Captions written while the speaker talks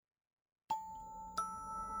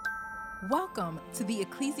Welcome to the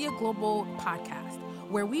Ecclesia Global podcast,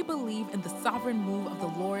 where we believe in the sovereign move of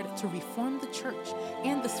the Lord to reform the church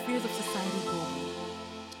and the spheres of society globally.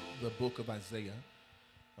 The book of Isaiah,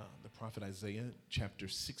 the prophet Isaiah, chapter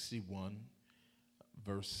 61,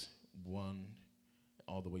 verse 1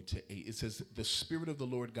 all the way to 8. It says, "The Spirit of the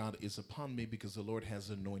Lord God is upon me because the Lord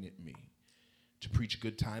has anointed me to preach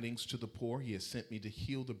good tidings to the poor. He has sent me to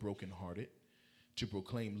heal the brokenhearted, to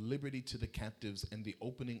proclaim liberty to the captives and the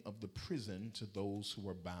opening of the prison to those who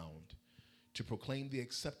are bound, to proclaim the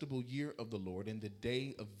acceptable year of the Lord and the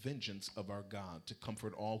day of vengeance of our God, to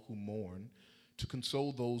comfort all who mourn, to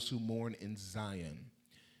console those who mourn in Zion,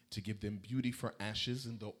 to give them beauty for ashes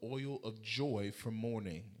and the oil of joy for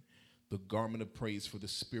mourning, the garment of praise for the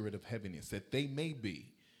spirit of heaviness, that they may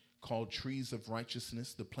be called trees of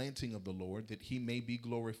righteousness, the planting of the Lord, that he may be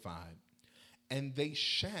glorified. And they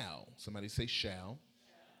shall," somebody say shall,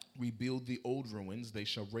 "rebuild the old ruins. They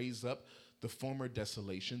shall raise up the former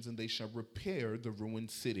desolations, and they shall repair the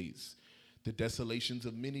ruined cities, the desolations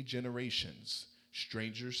of many generations.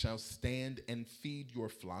 Strangers shall stand and feed your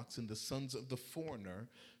flocks, and the sons of the foreigner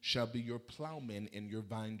shall be your plowmen and your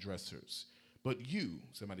vine dressers. But you,"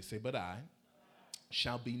 somebody say, "but I,"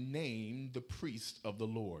 "shall be named the priest of the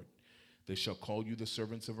Lord. They shall call you the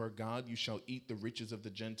servants of our God. You shall eat the riches of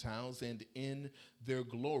the Gentiles, and in their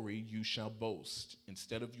glory you shall boast.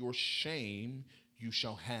 Instead of your shame, you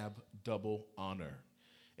shall have double honor.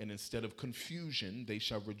 And instead of confusion, they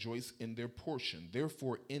shall rejoice in their portion.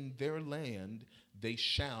 Therefore, in their land, they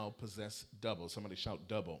shall possess double." Somebody shout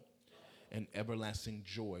double. "And everlasting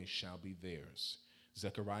joy shall be theirs."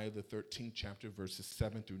 Zechariah, the 13th chapter, verses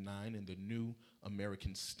 7 through 9 in the New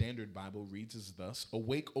American Standard Bible reads as thus: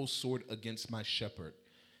 "Awake, O sword, against my shepherd,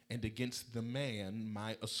 and against the man,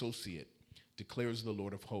 my associate, declares the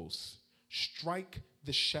Lord of hosts. Strike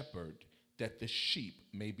the shepherd, that the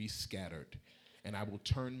sheep may be scattered, and I will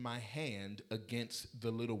turn my hand against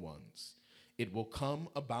the little ones. It will come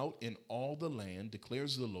about in all the land,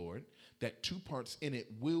 declares the Lord, that two parts in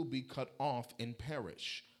it will be cut off and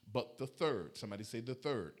perish, but the third," somebody say the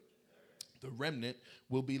third, "the remnant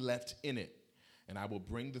will be left in it. And I will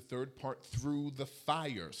bring the third part through the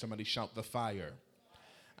fire." Somebody shout the fire.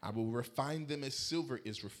 "I will refine them as silver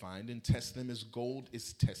is refined and test them as gold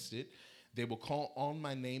is tested. They will call on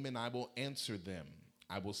my name and I will answer them.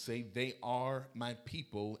 I will say they are my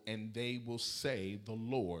people, and they will say the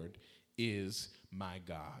Lord is my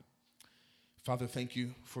God." Father, thank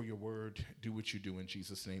you for your word. Do what you do in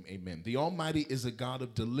Jesus' name, amen. The Almighty is a God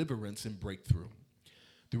of deliverance and breakthrough.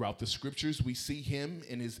 Throughout the scriptures, we see him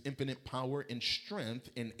in his infinite power and strength,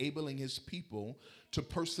 enabling his people to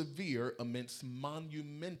persevere amidst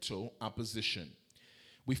monumental opposition.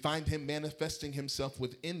 We find him manifesting himself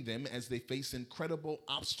within them as they face incredible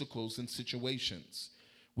obstacles and situations.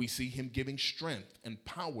 We see him giving strength and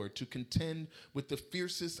power to contend with the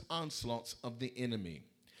fiercest onslaughts of the enemy.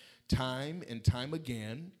 Time and time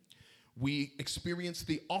again, we experience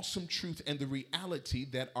the awesome truth and the reality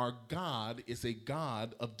that our God is a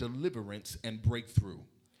God of deliverance and breakthrough.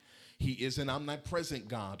 He is an omnipresent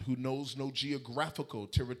God who knows no geographical,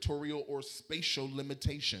 territorial, or spatial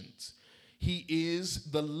limitations. He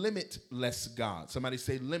is the limitless God. Somebody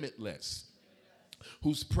say limitless.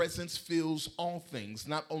 Whose presence fills all things.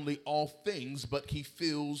 Not only all things, but he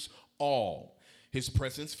fills all. His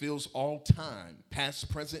presence fills all time. Past,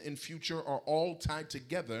 present, and future are all tied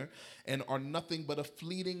together and are nothing but a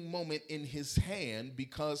fleeting moment in his hand,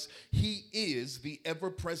 because he is the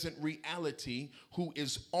ever-present reality who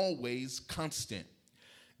is always constant.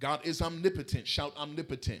 God is omnipotent. Shout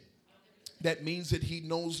omnipotent. That means that he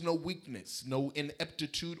knows no weakness, no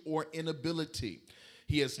ineptitude or inability.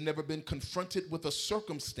 He has never been confronted with a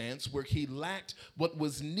circumstance where he lacked what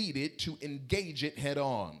was needed to engage it head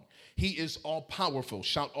on. He is all powerful.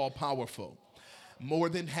 Shout all powerful. More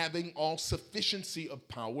than having all sufficiency of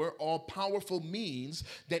power, all powerful means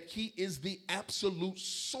that he is the absolute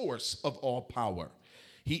source of all power.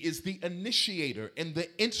 He is the initiator and the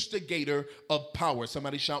instigator of power.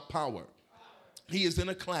 Somebody shout power. He is in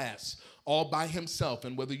a class all by himself,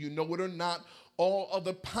 and whether you know it or not, all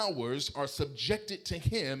other powers are subjected to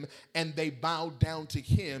him, and they bow down to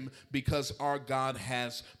him because our God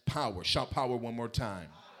has power. Shout power one more time.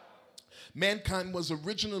 Mankind was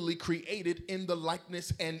originally created in the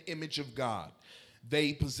likeness and image of God.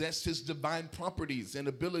 They possessed his divine properties and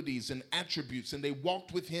abilities and attributes, and they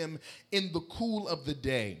walked with him in the cool of the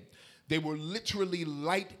day. They were literally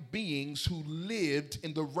light beings who lived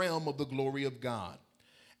in the realm of the glory of God.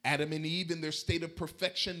 Adam and Eve, in their state of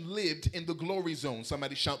perfection, lived in the glory zone.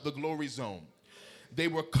 Somebody shout the glory zone. They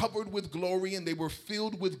were covered with glory, and they were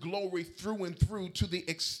filled with glory through and through, to the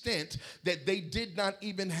extent that they did not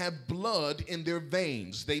even have blood in their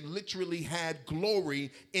veins. They literally had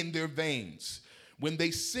glory in their veins. When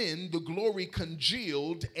they sinned, the glory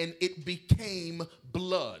congealed and it became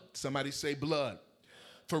blood. Somebody say blood.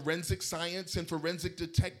 Forensic science and forensic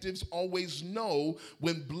detectives always know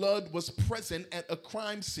when blood was present at a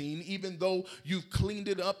crime scene, even though you've cleaned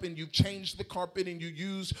it up and you've changed the carpet and you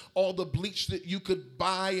use all the bleach that you could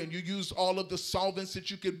buy and you use all of the solvents that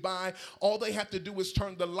you could buy. All they have to do is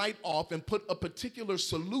turn the light off and put a particular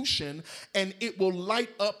solution, and it will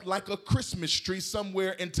light up like a Christmas tree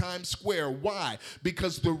somewhere in Times Square. Why?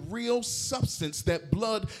 Because the real substance that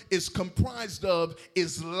blood is comprised of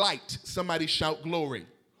is light. Somebody shout glory.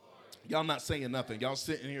 Y'all not saying nothing. Y'all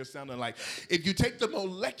sitting here sounding like, if you take the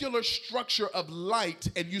molecular structure of light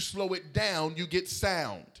and you slow it down, you get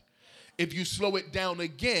sound. If you slow it down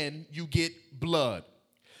again, you get blood.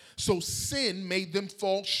 So sin made them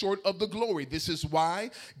fall short of the glory. This is why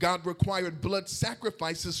God required blood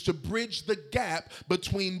sacrifices to bridge the gap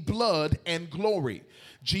between blood and glory.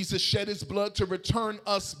 Jesus shed his blood to return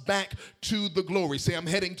us back to the glory. Say, I'm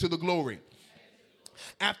heading to the glory.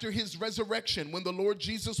 After his resurrection, when the Lord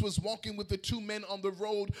Jesus was walking with the two men on the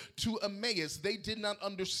road to Emmaus, they did not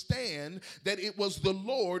understand that it was the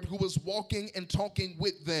Lord who was walking and talking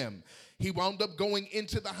with them. He wound up going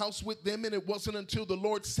into the house with them, and it wasn't until the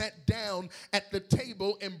Lord sat down at the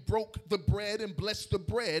table and broke the bread and blessed the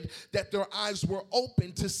bread that their eyes were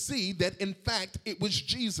open to see that, in fact, it was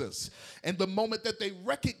Jesus. And the moment that they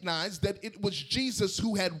recognized that it was Jesus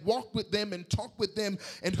who had walked with them and talked with them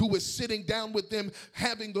and who was sitting down with them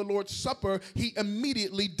having the Lord's Supper, he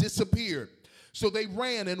immediately disappeared. So they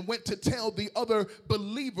ran and went to tell the other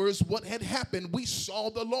believers what had happened. We saw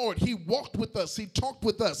the Lord. He walked with us. He talked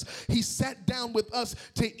with us. He sat down with us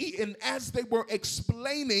to eat. And as they were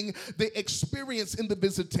explaining the experience in the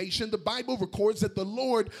visitation, the Bible records that the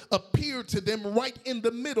Lord appeared to them right in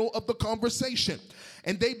the middle of the conversation.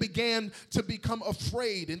 And they began to become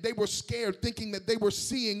afraid, and they were scared, thinking that they were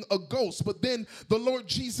seeing a ghost. But then the Lord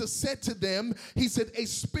Jesus said to them, he said, a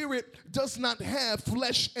spirit does not have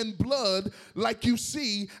flesh and blood like you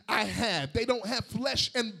see I have. They don't have flesh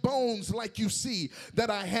and bones like you see that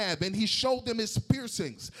I have. And he showed them his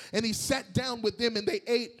piercings, and he sat down with them, and they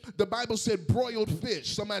ate, the Bible said, broiled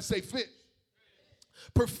fish. Somebody say fish.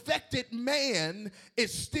 Perfected man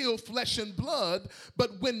is still flesh and blood, but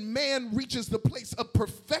when man reaches the place of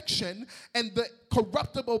perfection and the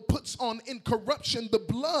corruptible puts on incorruption, the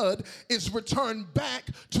blood is returned back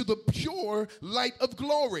to the pure light of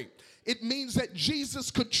glory. It means that Jesus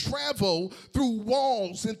could travel through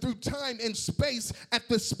walls and through time and space at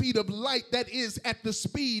the speed of light, that is, at the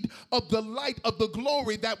speed of the light of the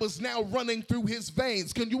glory that was now running through his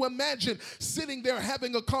veins. Can you imagine sitting there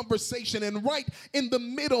having a conversation, and right in the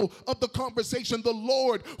middle of the conversation, the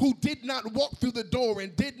Lord, who did not walk through the door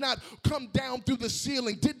and did not come down through the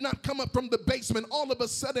ceiling, did not come up from the basement, all of a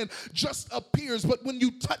sudden just appears. But when you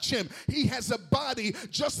touch him, he has a body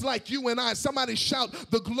just like you and I. Somebody shout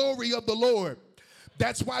the glory of the Lord.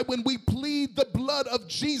 That's why when we plead the blood of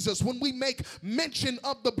Jesus, when we make mention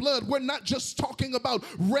of the blood, we're not just talking about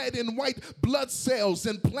red and white blood cells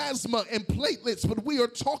and plasma and platelets, but we are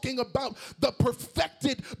talking about the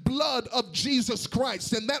perfected blood of Jesus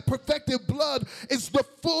Christ. And that perfected blood is the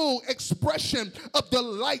full expression of the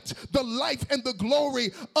light, the life, and the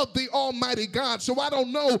glory of the Almighty God. So I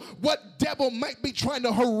don't know what devil might be trying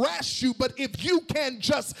to harass you, but if you can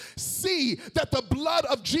just see that the blood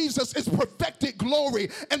of Jesus is perfected glory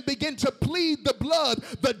and begin to plead the blood,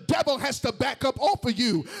 the devil has to back up off of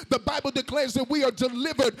you. The Bible declares that we are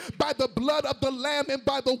delivered by the blood of the Lamb and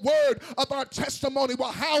by the word of our testimony.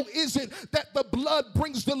 Well, how is it that the blood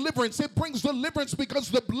brings deliverance? It brings deliverance because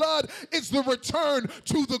the blood is the return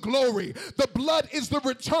to the glory. The blood is the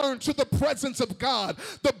return to the presence of God.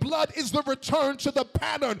 The blood is the return to the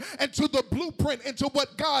pattern and to the blueprint and to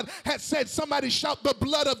what God has said. Somebody shout the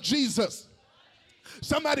blood of Jesus.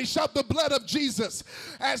 Somebody shout the blood of Jesus.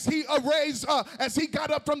 As he got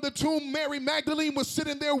up from the tomb, Mary Magdalene was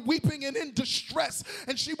sitting there weeping and in distress,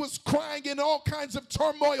 and she was crying in all kinds of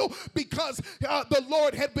turmoil because the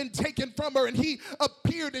Lord had been taken from her, and he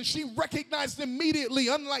appeared, and she recognized immediately,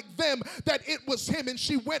 unlike them, that it was him, and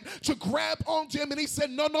she went to grab onto him, and he said,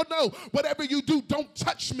 no, whatever you do, don't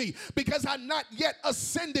touch me, because I'm not yet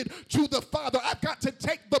ascended to the Father. I've got to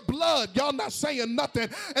take the blood, y'all not saying nothing,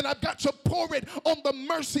 and I've got to pour it on on the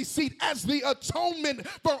mercy seat as the atonement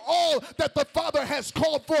for all that the Father has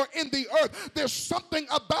called for in the earth. There's something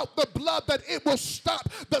about the blood that it will stop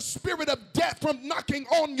the spirit of death from knocking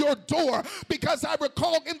on your door. Because I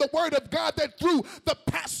recall in the Word of God that through the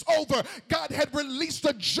Passover, God had released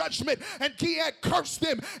a judgment and he had cursed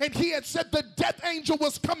them, and he had said the death angel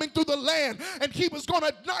was coming through the land and he was going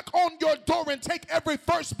to knock on your door and take every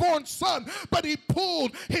firstborn son. But he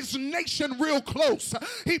pulled his nation real close.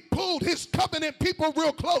 He pulled his covenant people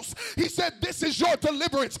real close. He said, this is your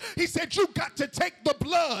deliverance. He said, you got to take the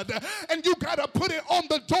blood and you got to put it on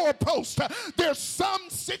the doorpost. There's some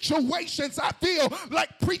situations I feel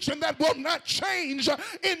like preaching that will not change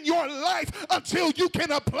in your life until you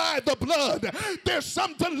can apply the blood. There's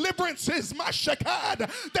some deliverances, my shakad,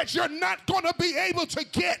 that you're not going to be able to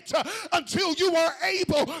get until you are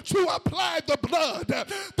able to apply the blood.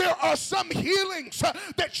 There are some healings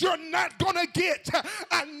that you're not going to get.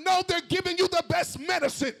 I know they're giving you the best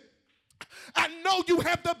medicine. I know you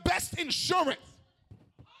have the best insurance.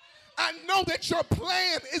 I know that your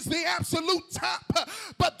plan is the absolute top,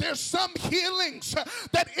 but there's some healings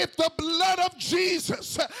that if the blood of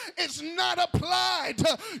Jesus is not applied,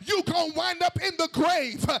 you're going to wind up in the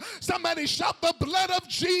grave. Somebody shout, the blood of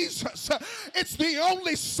Jesus. It's the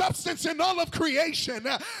only substance in all of creation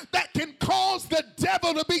that can cause the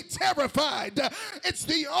devil to be terrified. It's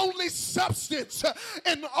the only substance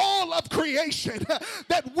in all of creation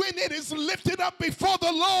that when it is lifted up before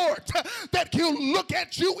the Lord, that he'll look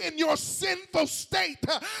at you in your sinful state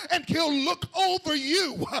and he'll look over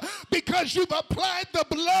you because you've applied the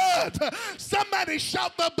blood. Somebody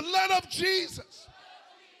shout, the blood of Jesus.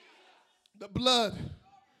 The blood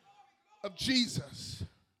of Jesus.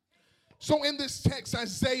 So in this text,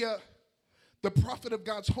 Isaiah, the prophet of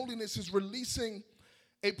God's holiness, is releasing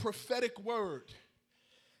a prophetic word.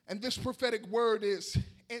 And this prophetic word is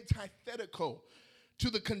antithetical to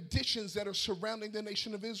the conditions that are surrounding the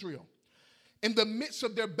nation of Israel. In the midst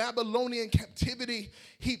of their Babylonian captivity,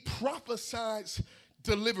 he prophesies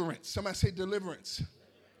deliverance. Somebody say deliverance.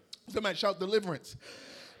 Somebody shout deliverance.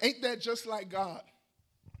 Ain't that just like God?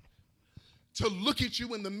 To look at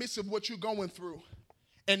you in the midst of what you're going through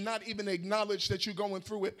and not even acknowledge that you're going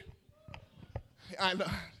through it. I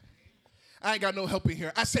ain't got no help in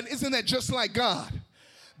here. I said, isn't that just like God?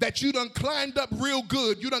 That you done climbed up real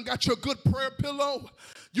good. You done got your good prayer pillow.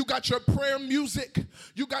 You got your prayer music.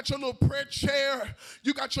 You got your little prayer chair.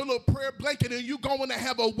 You got your little prayer blanket, and you going to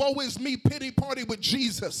have a woe is me pity party with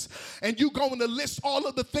Jesus. And you going to list all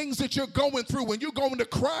of the things that you're going through, and you're going to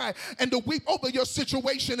cry and to weep over your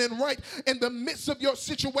situation. And right in the midst of your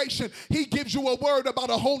situation, he gives you a word about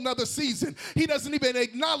a whole nother season. He doesn't even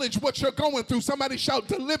acknowledge what you're going through. Somebody shout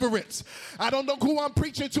deliverance. I don't know who I'm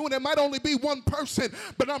preaching to, and it might only be one person,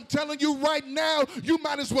 but I'm telling you right now, you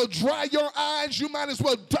might as well dry your eyes. You might as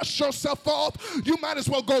well dust yourself off. You might as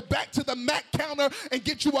well go back to the Mac counter and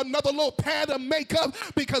get you another little pad of makeup,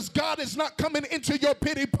 because God is not coming into your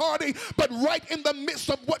pity party, but right in the midst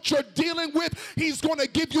of what you're dealing with, he's going to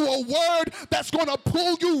give you a word that's going to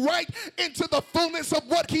pull you right into the fullness of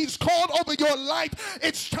what he's called over your life.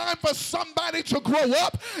 It's time for somebody to grow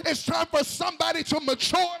up. It's time for somebody to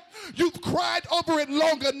mature. You've cried over it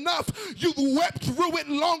long enough. You've wept through it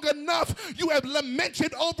long enough. You have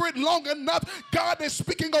lamented over it long enough. God is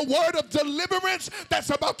speaking a word of deliverance that's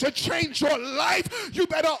about to change your life. You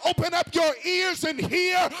better open up your ears and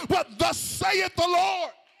hear what thus saith the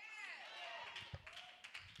Lord.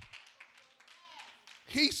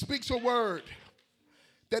 He speaks a word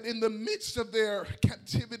that in the midst of their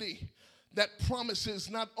captivity, that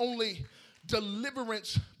promises not only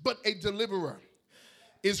deliverance, but a deliverer.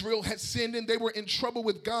 Israel had sinned and they were in trouble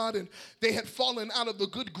with God, and they had fallen out of the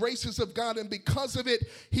good graces of God, and because of it,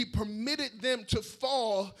 he permitted them to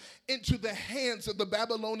fall into the hands of the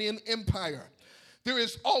Babylonian Empire. There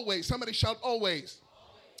is always, somebody shout always,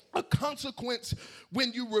 a consequence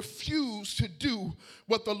when you refuse to do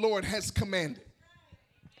what the Lord has commanded.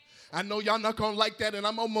 I know y'all not gonna like that, and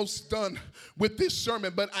I'm almost done with this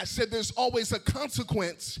sermon, but I said there's always a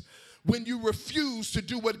consequence when you refuse to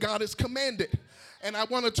do what God has commanded. And I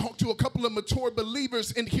want to talk to a couple of mature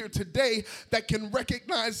believers in here today that can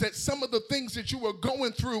recognize that some of the things that you are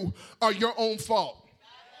going through are your own fault.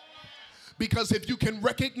 Because if you can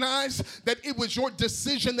recognize that it was your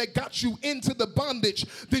decision that got you into the bondage,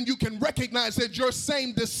 then you can recognize that your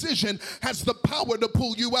same decision has the power to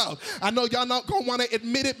pull you out. I know y'all not going to want to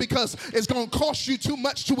admit it because it's going to cost you too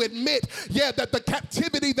much to admit, that the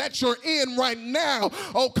captivity that you're in right now,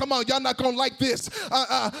 oh, come on, y'all not going to like this.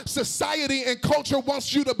 Society and culture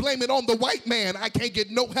wants you to blame it on the white man. I can't get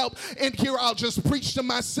no help in here. I'll just preach to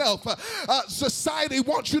myself. Society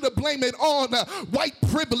wants you to blame it on white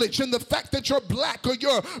privilege and the fact that you're black or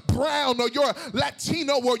you're brown or you're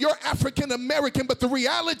Latino or you're African American. But the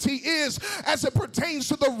reality is, as it pertains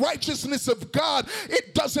to the righteousness of God,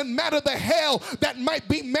 it doesn't matter the hell that might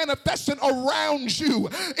be manifesting around you.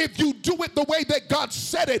 If you do it the way that God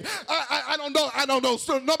said it, I don't know.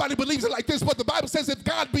 So nobody believes it like this, but the Bible says, if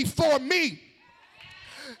God be for me,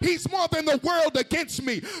 He's more than the world against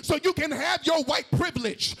me. So you can have your white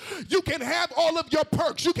privilege. You can have all of your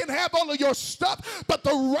perks. You can have all of your stuff. But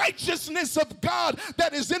the righteousness of God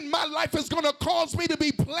that is in my life is going to cause me to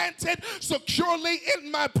be planted securely in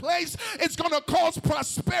my place. It's going to cause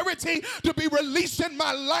prosperity to be released in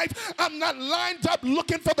my life. I'm not lined up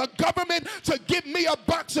looking for the government to give me a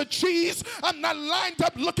box of cheese. I'm not lined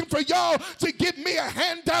up looking for y'all to give me a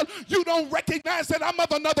handout. You don't recognize that I'm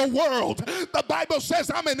of another world. The Bible says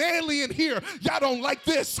I'm an alien here. Y'all don't like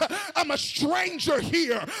this. I'm a stranger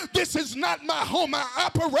here. This is not my home. I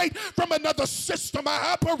operate from another system.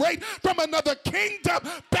 I operate from another kingdom.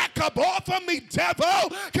 Back up off of me,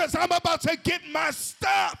 devil, because I'm about to get my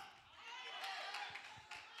stuff.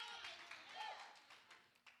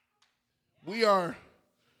 We are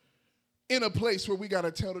in a place where we got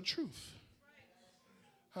to tell the truth.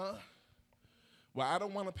 Huh? Well, I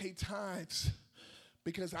don't want to pay tithes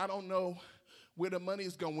because I don't know where the money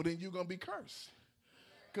is going. Well, then you're going to be cursed.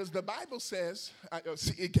 Because the Bible says,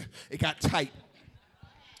 it got tight.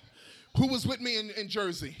 Who was with me in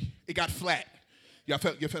Jersey? It got flat. Y'all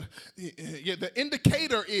felt, yeah, the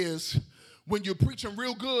indicator is when you're preaching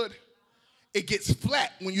real good, it gets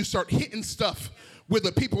flat when you start hitting stuff where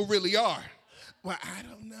the people really are. Well, I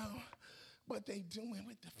don't know what they doing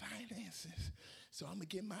with the finances. So I'm going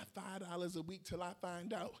to get my $5 a week till I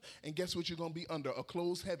find out. And guess what you're going to be under? A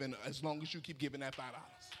closed heaven as long as you keep giving that $5.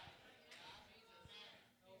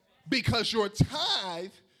 Because your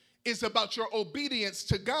tithe is about your obedience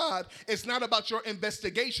to God. It's not about your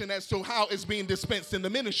investigation as to how it's being dispensed in the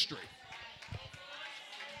ministry.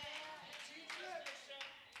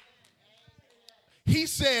 He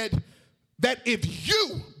said that if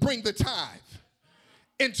you bring the tithe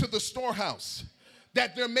into the storehouse,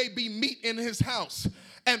 that there may be meat in his house.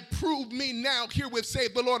 And prove me now herewith,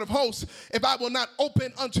 save the Lord of hosts, if I will not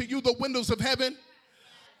open unto you the windows of heaven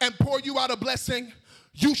and pour you out a blessing,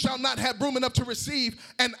 you shall not have room enough to receive,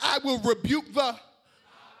 and I will rebuke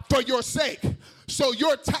for your sake. So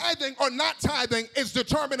your tithing or not tithing is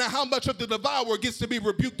determining how much of the devourer gets to be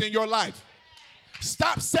rebuked in your life.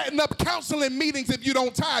 Stop setting up counseling meetings if you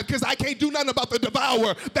don't tithe, because I can't do nothing about the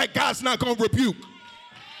devourer that God's not going to rebuke.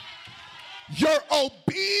 Your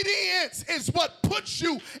obedience is what puts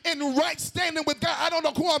you in right standing with God. I don't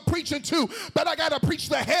know who I'm preaching to, but I got to preach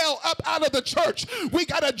the hell up out of the church. We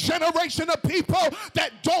got a generation of people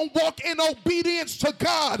that don't walk in obedience to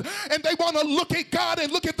God, and they want to look at God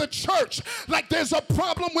and look at the church like there's a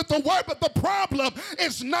problem with the word, but the problem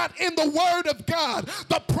is not in the word of God.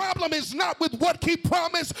 The problem is not with what he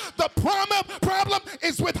promised. The problem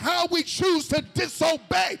is with how we choose to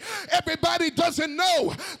disobey. Everybody doesn't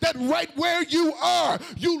know that right where you are,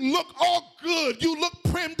 you look all good, you look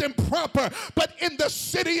primed and proper, but in the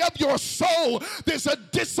city of your soul, there's a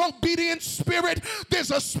disobedient spirit, there's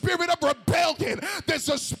a spirit of rebellion, there's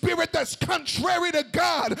a spirit that's contrary to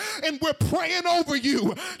God, and we're praying over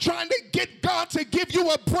you, trying to get God to give you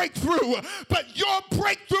a breakthrough, but your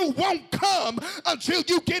breakthrough won't come until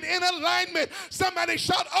you get in alignment. Somebody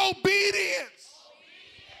shout obedience.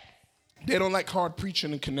 They don't like hard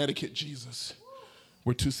preaching in Connecticut, Jesus.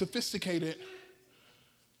 We're too sophisticated.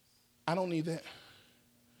 I don't need that.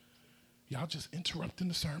 Y'all just interrupting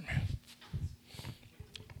the sermon.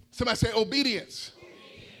 Somebody say obedience.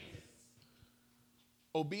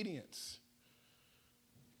 Obedience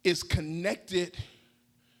is connected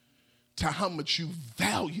to how much you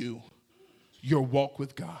value your walk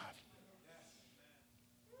with God.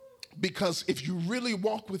 Because if you really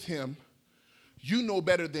walk with him, you know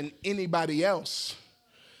better than anybody else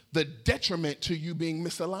the detriment to you being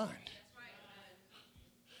misaligned.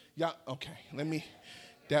 Yeah, okay,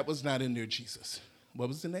 that was not in there, Jesus. What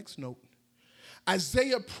was the next note?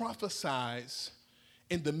 Isaiah prophesies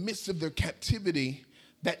in the midst of their captivity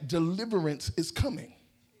that deliverance is coming.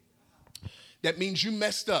 That means you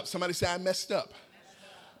messed up. Somebody say, I messed up.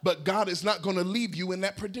 But God is not going to leave you in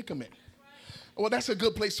that predicament. Well, that's a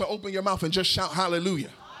good place to open your mouth and just shout hallelujah.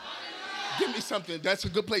 Give me something. That's a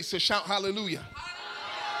good place to shout hallelujah.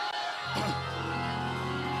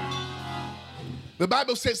 The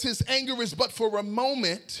Bible says his anger is but for a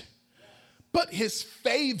moment, but his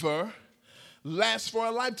favor lasts for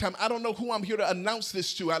a lifetime. I don't know who I'm here to announce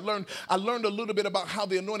this to. I learned a little bit about how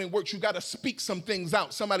the anointing works. You got to speak some things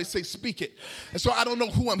out. Somebody say, speak it. And so I don't know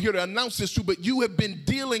who I'm here to announce this to, but you have been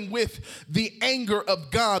dealing with the anger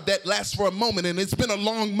of God that lasts for a moment. And it's been a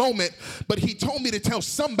long moment, but he told me to tell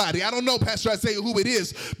somebody, I don't know, Pastor Isaiah, who it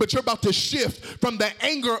is, but you're about to shift from the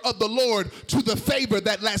anger of the Lord to the favor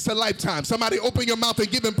that lasts a lifetime. Somebody open your mouth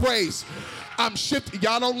and give him praise. I'm shifting.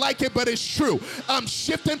 Y'all don't like it, but it's true. I'm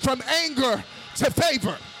shifting from anger to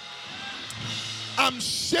favor. I'm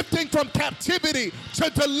shifting from captivity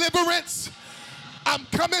to deliverance. I'm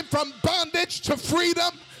coming from bondage to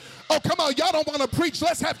freedom. Oh, come on. Y'all don't want to preach.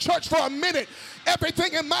 Let's have church for a minute.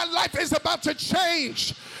 Everything in my life is about to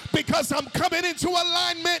change because I'm coming into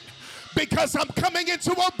alignment, because I'm coming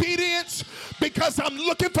into obedience, because I'm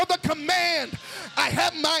looking for the command. I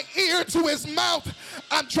have my ear to his mouth.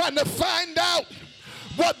 I'm trying to find out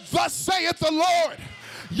what thus saith the Lord.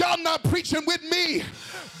 Y'all not preaching with me,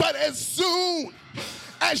 but as soon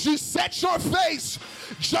as you set your face,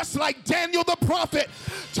 just like Daniel the prophet,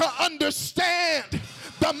 to understand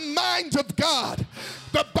the mind of God,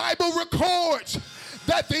 the Bible records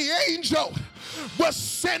that the angel was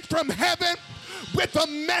sent from heaven with a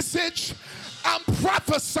message. I'm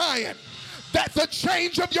prophesying that the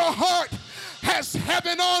change of your heart has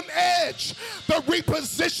heaven on edge. The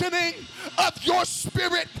repositioning of your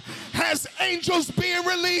spirit has angels being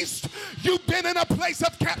released. You've been in a place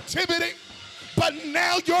of captivity, but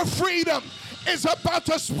now your freedom is about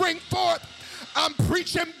to spring forth. I'm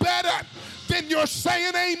preaching better than you're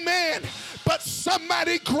saying amen, but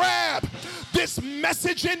somebody grab this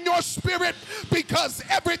message in your spirit, because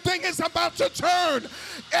everything is about to turn.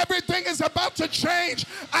 Everything is about to change.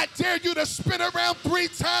 I dare you to spin around 3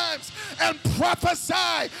 times and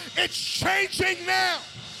prophesy. It's changing now.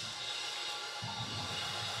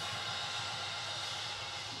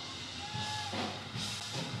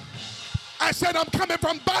 I said I'm coming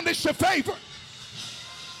from bondage to favor.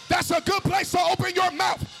 That's a good place to open your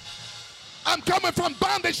mouth. I'm coming from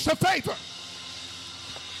bondage to favor.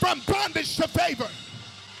 From bondage to favor.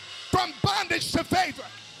 From bondage to favor.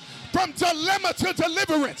 From dilemma to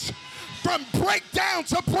deliverance. From breakdown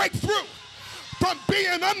to breakthrough. From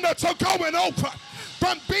being under to going over.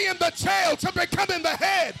 From being the tail to becoming the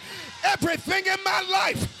head. Everything in my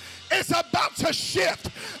life is about to shift.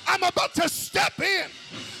 I'm about to step in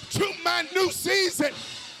to my new season.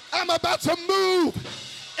 I'm about to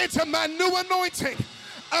move into my new anointing.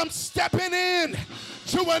 I'm stepping in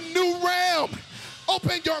to a new realm.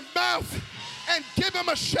 Open your mouth and give him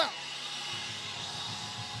a shout.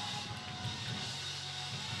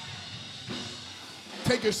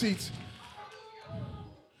 Take your seats.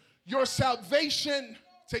 Your salvation,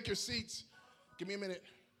 take your seats. Give me a minute.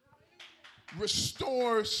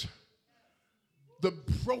 Restores the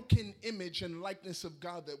broken image and likeness of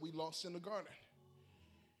God that we lost in the garden.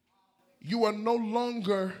 You are no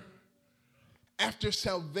longer, after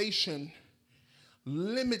salvation,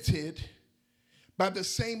 limited by the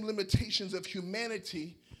same limitations of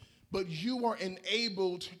humanity, but you are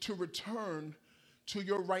enabled to return to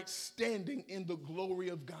your right standing in the glory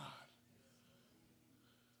of God.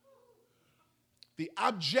 The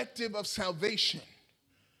objective of salvation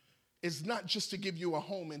is not just to give you a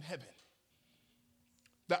home in heaven.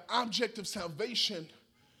 The object of salvation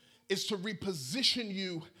is to reposition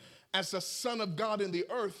you as a son of God in the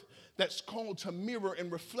earth that's called to mirror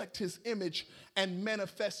and reflect his image and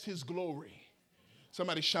manifest his glory.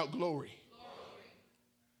 Somebody shout glory.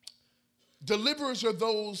 Deliverers are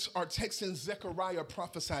those our text in Zechariah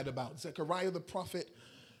prophesied about. Zechariah the prophet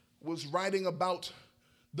was writing about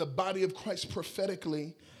the body of Christ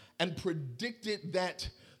prophetically and predicted that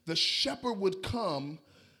the shepherd would come,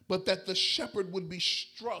 but that the shepherd would be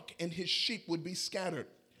struck and his sheep would be scattered.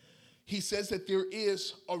 He says that there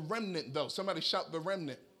is a remnant, though. Somebody shout the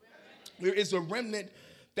remnant. There is a remnant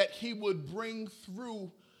that he would bring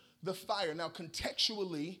through the fire. Now,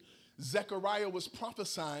 contextually, Zechariah was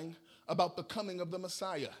prophesying about the coming of the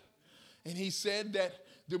Messiah. And he said that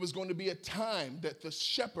there was going to be a time that the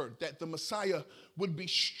shepherd, that the Messiah would be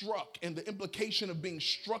struck. And the implication of being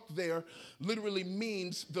struck there literally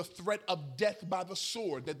means the threat of death by the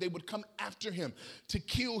sword, that they would come after him to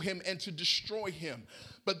kill him and to destroy him.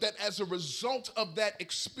 But that as a result of that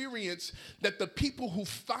experience, that the people who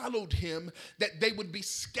followed him, that they would be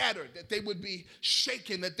scattered, that they would be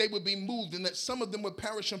shaken, that they would be moved, and that some of them would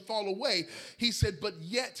perish and fall away. He said, but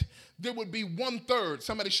yet there would be 1/3.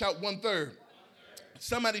 Somebody shout 1/3.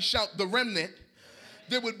 Somebody shout the remnant.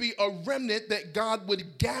 There would be a remnant that God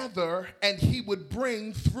would gather and he would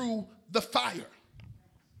bring through the fire.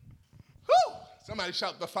 Woo! Somebody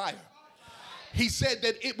shout the fire. He said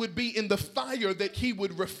that it would be in the fire that he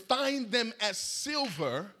would refine them as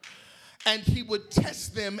silver and he would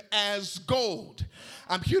test them as gold.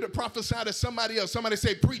 I'm here to prophesy to somebody else. Somebody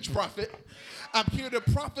say, preach, prophet. I'm here to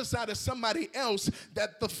prophesy to somebody else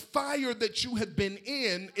that the fire that you have been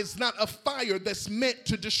in is not a fire that's meant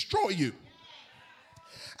to destroy you.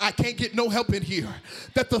 I can't get no help in here.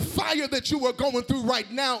 That the fire that you are going through right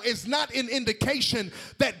now is not an indication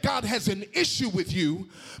that God has an issue with you,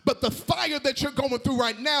 but the fire that you're going through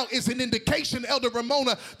right now is an indication, Elder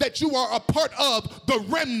Ramona, that you are a part of the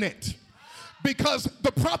remnant. Because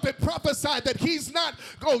the prophet prophesied that he's not,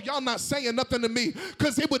 oh, y'all not saying nothing to me,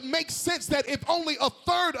 because it would make sense that if only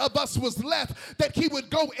 1/3 of us was left, that he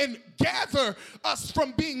would go and gather us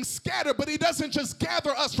from being scattered. But he doesn't just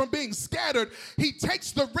gather us from being scattered. He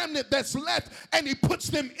takes the remnant that's left and he puts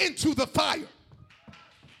them into the fire.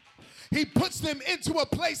 He puts them into a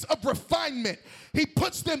place of refinement. He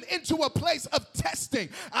puts them into a place of testing.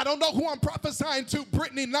 I don't know who I'm prophesying to,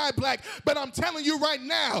 Brittany Nyblack, but I'm telling you right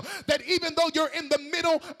now that even though you're in the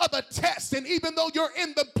middle of a test and even though you're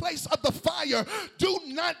in the place of the fire, do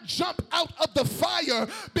not jump out of the fire,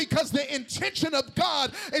 because the intention of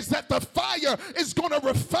God is that the fire is going to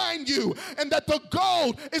refine you and that the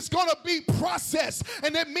gold is going to be processed.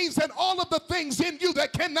 And it means that all of the things in you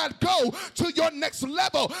that cannot go to your next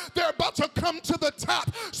level, they're about to come to the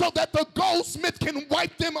top so that the goldsmith can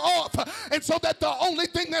wipe them off, and so that the only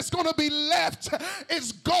thing that's going to be left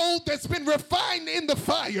is gold that's been refined in the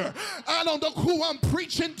fire. I don't know who I'm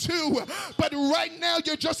preaching to, but right now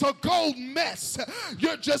you're just a gold mess.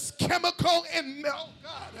 You're just chemical in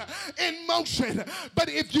motion. But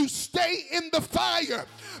if you stay in the fire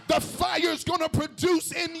is going to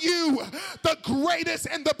produce in you the greatest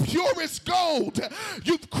and the purest gold.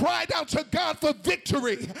 You've cried out to God for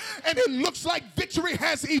victory, and it looks like victory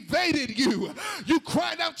has evaded you. You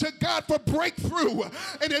cried out to God for breakthrough,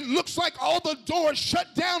 and it looks like all the doors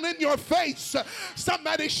shut down in your face.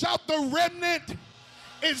 Somebody shout, the remnant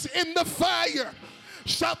is in the fire.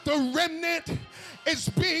 Shout, the remnant is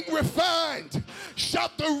being refined.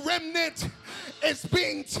 Shout, the remnant is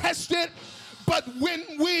being tested. But when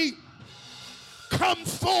we come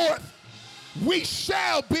forth, we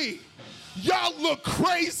shall be. Y'all look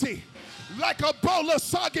crazy, like a bowl of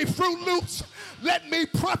soggy Fruit Loops. Let me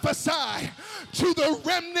prophesy to the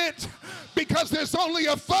remnant, because there's only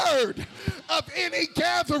 1/3 of any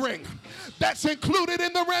gathering that's included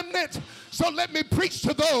in the remnant. So let me preach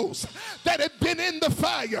to those that have been in the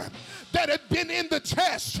fire, that have been in the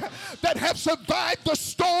test, that have survived the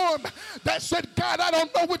storm, that said, God, I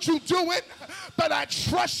don't know what you're doing, but I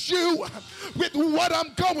trust you with what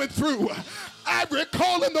I'm going through. I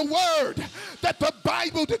recall in the word that the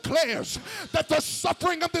Bible declares that the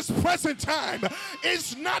suffering of this present time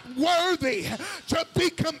is not worthy to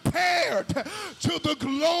be compared to the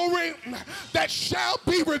glory that shall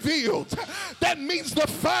be revealed. That means the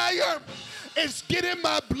fire is getting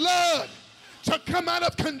my blood to come out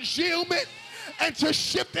of congealment and to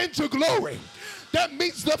shift into glory. That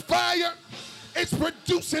means the fire is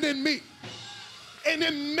producing in me an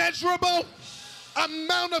immeasurable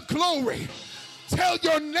amount of glory. Tell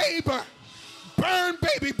your neighbor, burn,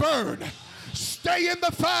 baby, burn. Stay in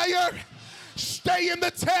the fire. Stay in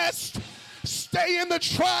the test. Stay in the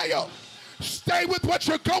trial. Stay with what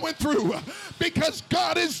you're going through, because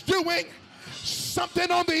God is doing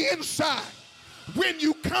something on the inside. When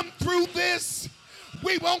you come through this,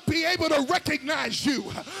 we won't be able to recognize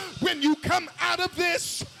you. When you come out of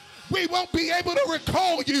this, we won't be able to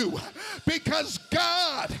recall you, because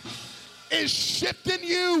God is shifting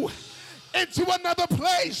you into another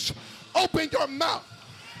place. Open your mouth.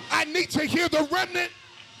 I need to hear the remnant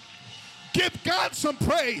give God some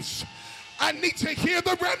praise. I need to hear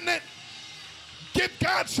the remnant give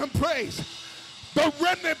God some praise. The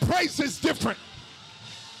remnant praise is different.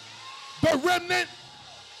 The remnant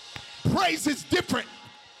praise is different.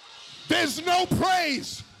 There's no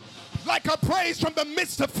praise like a praise from the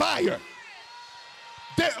midst of fire.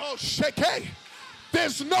 There's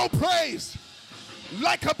no praise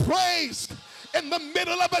like a praise in the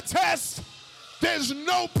middle of a test. There's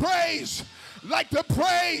no praise like the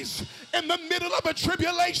praise in the middle of a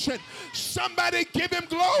tribulation. Somebody give him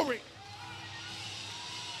glory.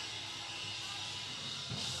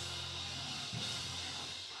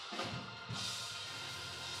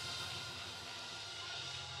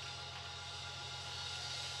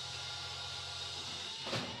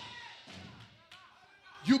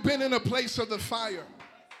 You've been in a place of the fire.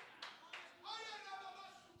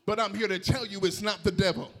 But I'm here to tell you it's not the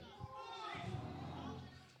devil.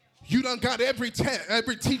 You done got every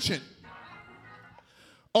teaching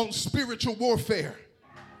on spiritual warfare.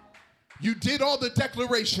 You did all the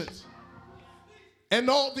declarations and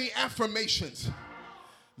all the affirmations.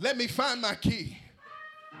 Let me find my key.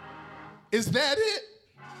 Is that it?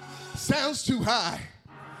 Sounds too high.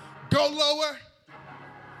 Go lower.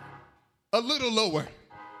 A little lower.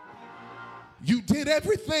 You did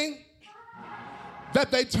everything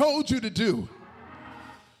that they told you to do.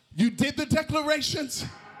 You did the declarations.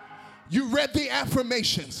 You read the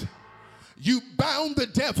affirmations. You bound the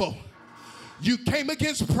devil. You came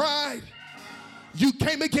against pride. You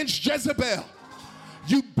came against Jezebel.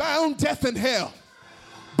 You bound death and hell.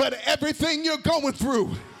 But everything you're going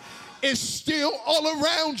through is still all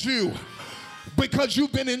around you because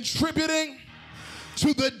you've been attributing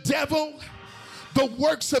to the devil the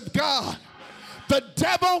works of God. The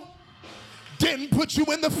devil didn't put you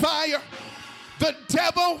in the fire. The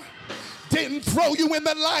devil didn't throw you in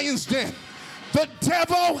the lion's den. The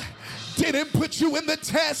devil didn't put you in the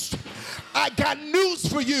test. I got news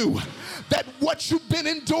for you that what you've been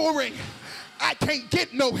enduring, I can't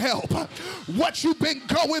get no help. What you've been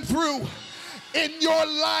going through in your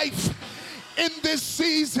life in this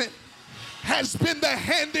season has been the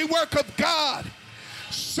handiwork of God.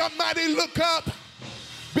 Somebody look up,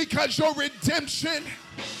 because your redemption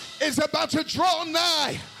is about to draw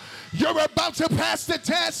nigh. You're about to pass the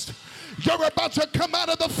test. You're about to come out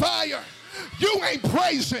of the fire. You ain't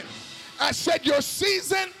praising. I said your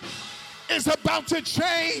season is about to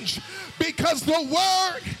change because the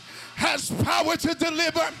word has power to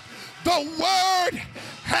deliver. The word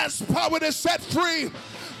has power to set free.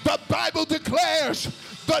 The Bible declares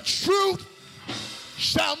the truth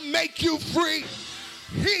shall make you free.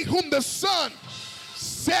 He whom the Son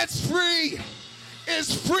sets free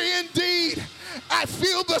is free indeed. I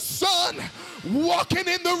feel the Son walking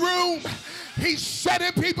in the room. He's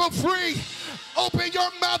setting people free. Open your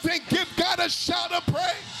mouth and give God a shout of praise.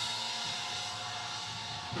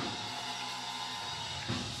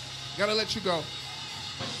 Gotta let you go.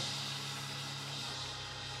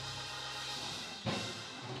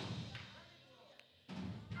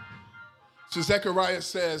 So Zechariah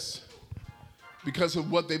says, because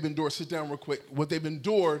of what they've endured, sit down real quick. What they've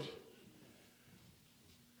endured,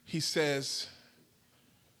 he says,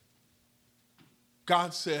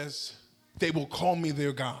 God says, they will call me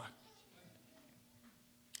their God.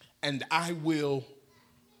 And I will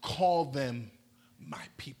call them my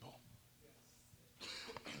people.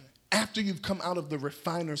 After you've come out of the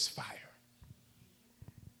refiner's fire,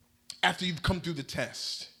 after you've come through the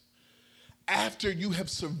test, after you have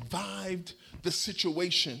survived the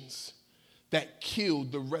situations that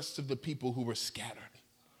killed the rest of the people who were scattered,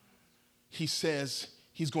 he says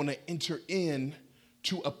he's going to enter in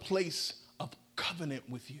to a place of covenant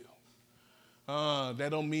with you. That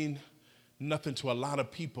don't mean nothing to a lot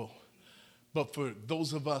of people, but for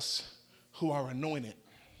those of us who are anointed,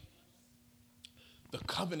 the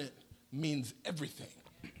covenant means everything,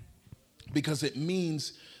 because it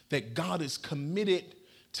means that God is committed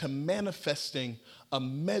to manifesting a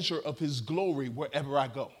measure of his glory wherever I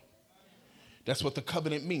go. That's what the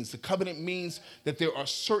covenant means. The covenant means that there are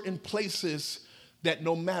certain places that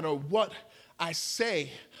no matter what I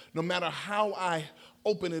say, no matter how I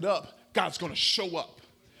open it up, God's going to show up.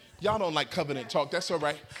 Y'all don't like covenant talk. That's all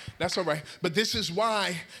right. That's all right. But this is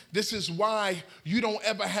why you don't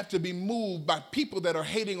ever have to be moved by people that are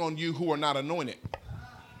hating on you who are not anointed.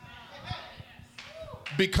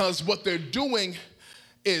 Because what they're doing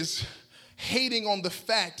is hating on the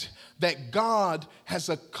fact that God has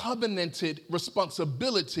a covenanted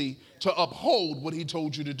responsibility to uphold what he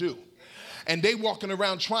told you to do. And they walking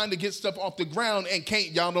around trying to get stuff off the ground and can't.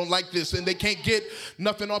 Y'all don't like this, and they can't get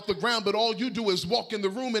nothing off the ground, but all you do is walk in the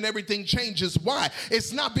room and everything changes. Why?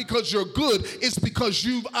 It's not because you're good. It's because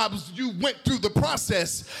you went through the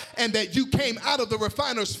process and that you came out of the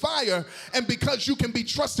refiner's fire, and because you can be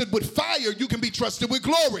trusted with fire, you can be trusted with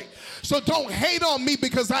glory. So don't hate on me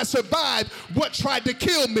because I survived what tried to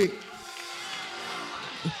kill me.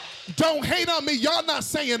 Don't hate on me. Y'all not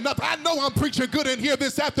saying nothing. I know I'm preaching good in here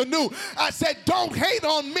this afternoon. I said, don't hate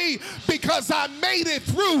on me because I made it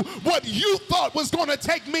through what you thought was going to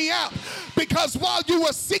take me out. Because while you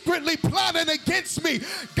were secretly plotting against me,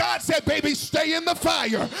 God said, baby, stay in the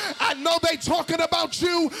fire. I know they talking about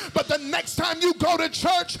you, but the next time you go to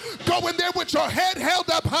church, go in there with your head held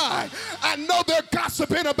up high. I know they're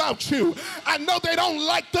gossiping about you. I know they don't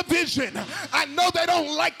like the vision. I know they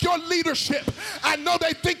don't like your leadership. I know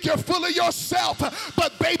they think you're full of yourself,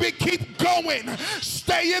 but baby, keep going.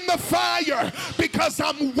 Stay in the fire because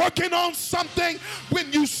I'm working on something.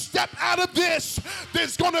 When you step out of this,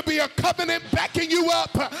 there's going to be a covenant backing you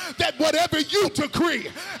up that whatever you decree,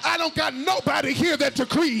 I don't got nobody here that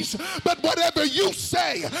decrees, but whatever you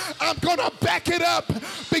say, I'm going to back it up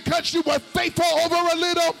because you were faithful over a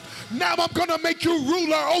little. Now I'm going to make you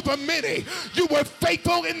ruler over many. You were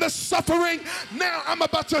faithful in the suffering. Now I'm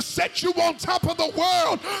about to set you on top of the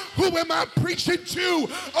world. Who am I preaching to?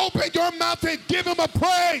 Open your mouth and give him a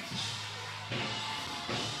praise.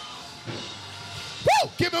 Woo!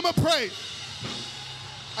 Give him a praise.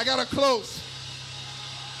 I got to close.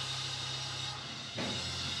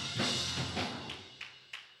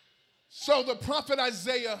 So the prophet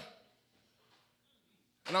Isaiah,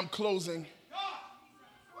 and I'm closing.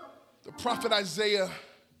 The prophet Isaiah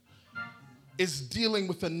is dealing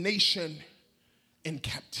with a nation in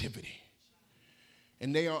captivity.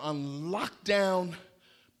 And they are on lockdown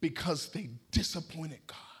because they disappointed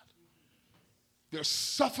God. They're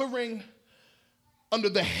suffering under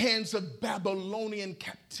the hands of Babylonian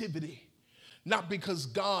captivity, not because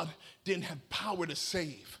God didn't have power to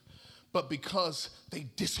save, but because they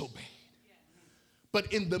disobeyed.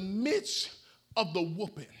 But in the midst of the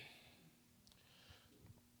whooping,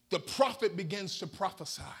 the prophet begins to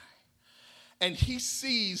prophesy, and he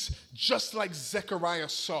sees, just like Zechariah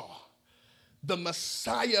saw, the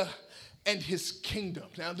Messiah and his kingdom.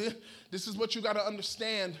 Now, this is what you got to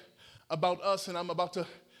understand about us, and I'm about to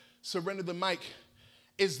surrender the mic,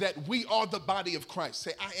 is that we are the body of Christ.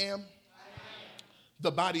 Say, I am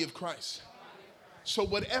the body of Christ. So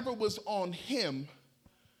whatever was on him,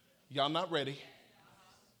 y'all not ready.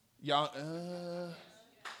 Y'all,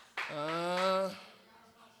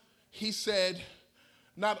 he said,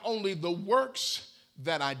 not only the works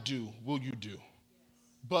that I do will you do,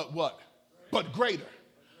 but what? But greater.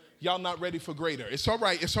 Y'all not ready for greater. It's all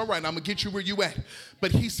right. It's all right. I'm going to get you where you at.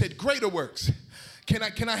 But he said greater works. Can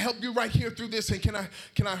I help you right here through this? And can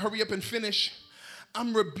I hurry up and finish?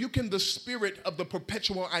 I'm rebuking the spirit of the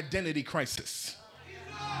perpetual identity crisis.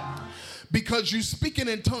 Because you speaking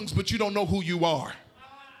in tongues, but you don't know who you are.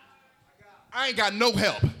 I ain't got no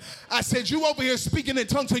help. I said, you over here speaking in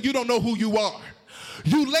tongues and you don't know who you are.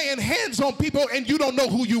 You laying hands on people and you don't know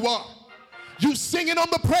who you are. You singing on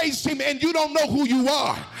the praise team and you don't know who you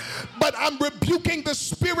are. But I'm rebuking the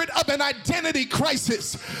spirit of an identity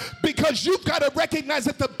crisis, because you've got to recognize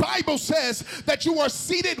that the Bible says that you are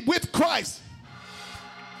seated with Christ.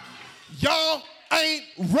 Y'all ain't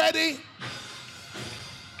ready.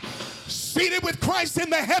 Seated with Christ in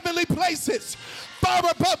the heavenly places, far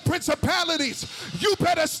above principalities. You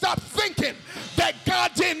better stop thinking that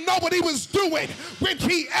God didn't know what he was doing when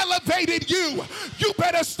he elevated you. You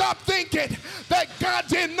better stop thinking that God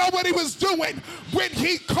didn't know what he was doing when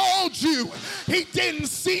he called you. He didn't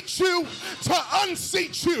seat you to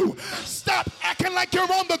unseat you. Stop acting like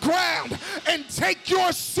you're on the ground and take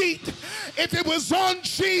your seat. If it was on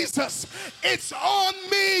Jesus, it's on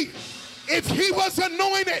me. If he was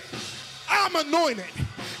anointed, I'm anointed.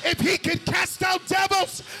 If he can cast out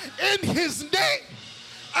devils in his name,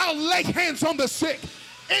 I'll lay hands on the sick.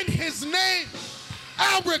 In his name,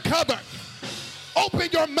 I'll recover. Open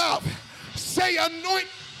your mouth. Say anoint.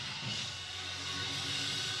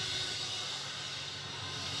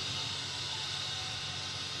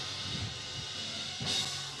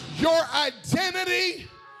 Your identity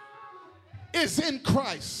is in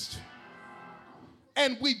Christ.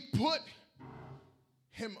 And we put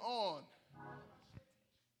him on.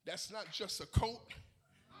 That's not just a coat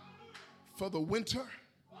for the winter.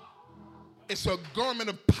 It's a garment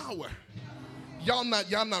of power. Y'all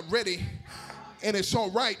not ready, and it's all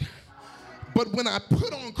right. But when I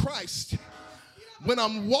put on Christ, when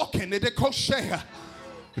I'm walking, I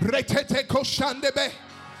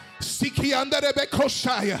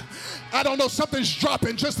don't know, something's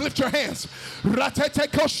dropping. Just lift your hands.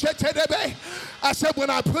 I said, when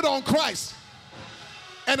I put on Christ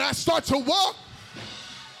and I start to walk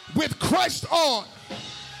with Christ on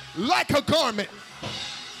like a garment,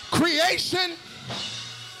 creation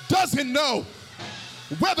doesn't know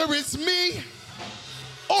whether it's me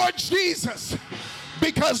or Jesus,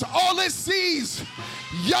 because all it sees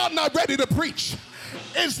y'all not ready to preach,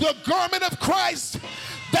 is the garment of Christ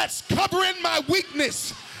that's covering my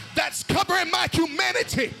weakness, that's covering my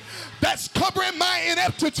humanity, that's covering my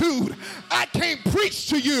ineptitude. I can't preach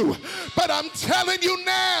to you, but I'm telling you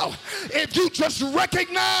now, if you just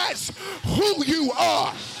recognize who you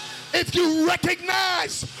are, if you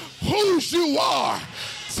recognize whose you are,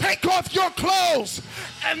 take off your clothes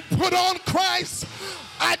and put on Christ.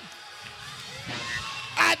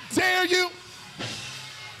 I dare you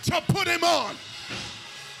to put him on.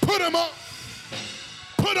 Put him on.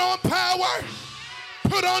 Put on power.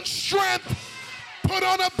 Put on strength. Put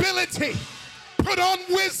on ability. Put on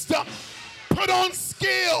wisdom. Put on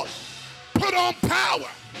skill. Put on power.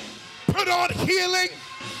 Put on healing.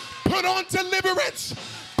 Put on deliverance.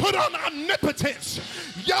 Put on omnipotence.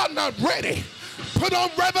 Y'all not ready. Put on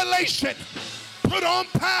revelation. Put on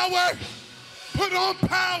power. Put on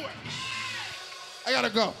power. I gotta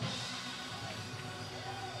go.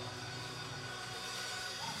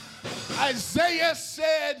 Isaiah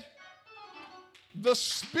said, the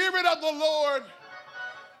Spirit of the Lord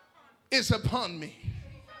is upon me.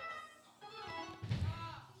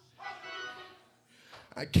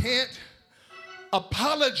 I can't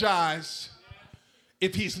apologize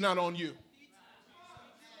if he's not on you.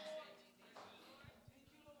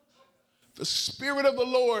 The Spirit of the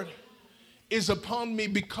Lord is upon me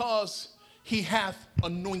because he hath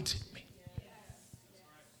anointed me.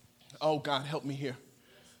 Oh, God, help me here.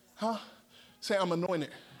 Huh? Say, I'm anointed.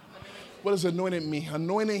 What does anointed mean?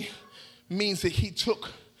 Anointing means that he took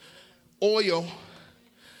oil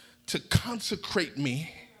to consecrate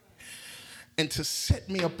me and to set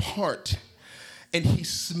me apart, and he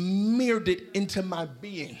smeared it into my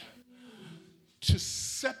being to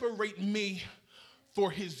separate me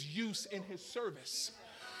for his use in his service.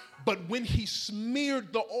 But when he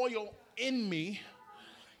smeared the oil in me,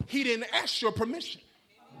 he didn't ask your permission.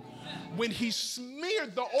 When he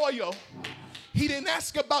smeared the oil, he didn't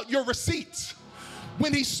ask about your receipts.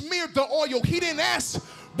 When he smeared the oil, he didn't ask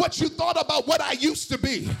what you thought about what I used to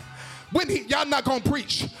be. Y'all not gonna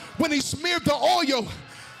preach. When he smeared the oil,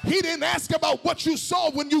 he didn't ask about what you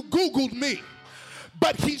saw when you Googled me.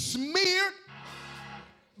 But he smeared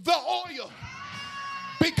the oil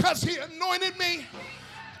because he anointed me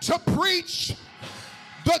to preach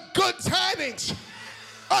the good tidings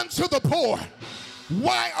unto the poor.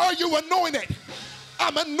 Why are you anointed?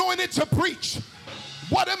 I'm anointed to preach.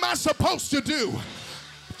 What am I supposed to do?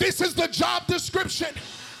 This is the job description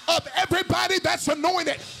of everybody that's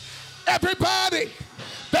anointed. Everybody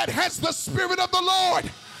that has the Spirit of the Lord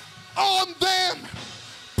on them.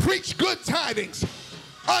 Preach good tidings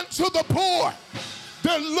unto the poor.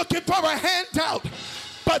 They're looking for a handout,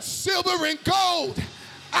 but silver and gold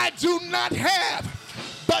I do not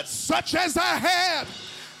have, but such as I have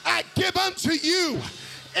I give unto you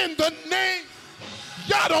in the name,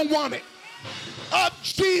 y'all don't want it, of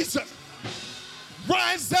Jesus.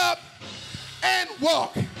 Rise up and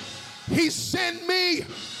walk. He sent me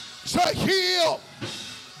to heal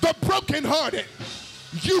the brokenhearted.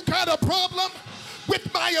 You got a problem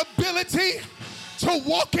with my ability to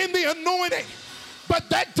walk in the anointing, but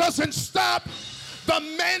that doesn't stop the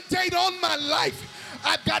mandate on my life.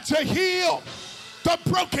 I've got to heal the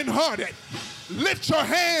brokenhearted. Lift your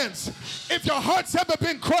hands if your heart's ever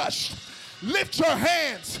been crushed. Lift your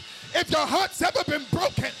hands if your heart's ever been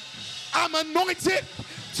broken. I'm anointed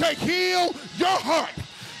to heal your heart,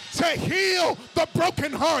 to heal the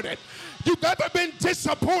brokenhearted. You've ever been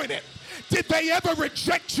disappointed? Did they ever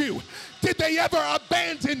reject you? Did they ever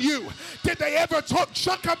abandon you? Did they ever talk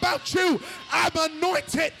junk about you? I'm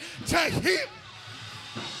anointed to heal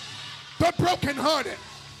the brokenhearted,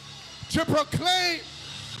 to proclaim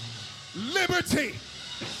liberty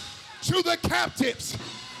to the captives.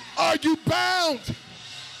 Are you bound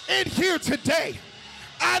in here today?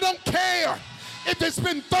 I don't care if it's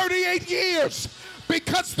been 38 years,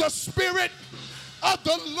 because the Spirit of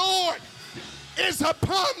the Lord is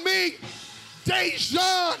upon me.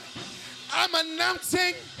 Dejan, I'm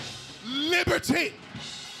announcing liberty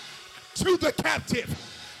to the captive.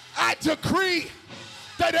 I decree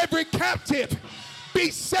that every captive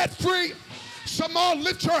be set free. Shamal,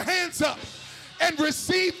 lift your hands up and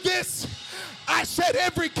receive this. I said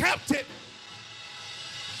every captive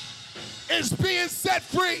is being set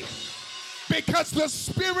free because the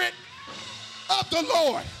Spirit of the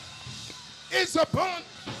Lord is upon.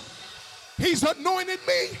 He's anointed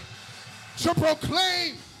me to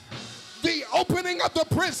proclaim the opening of the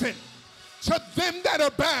prison to them that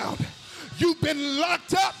are bound. You've been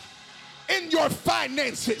locked up in your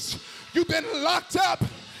finances. You've been locked up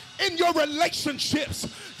in your relationships.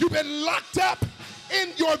 You've been locked up in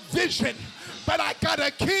your vision. But I got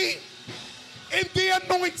a key in the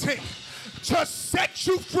anointing to set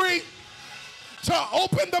you free, to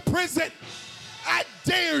open the prison. I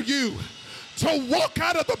dare you to walk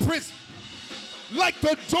out of the prison like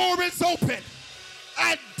the door is open.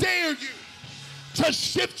 I dare you to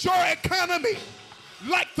shift your economy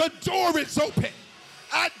like the door is open.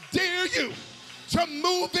 I dare you to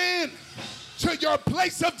move in to your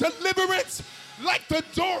place of deliverance like the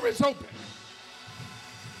door is open.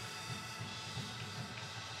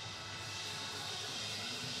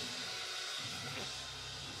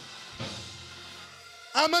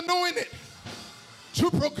 I'm anointed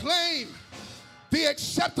to proclaim the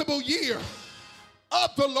acceptable year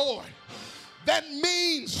of the Lord. That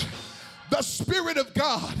means the Spirit of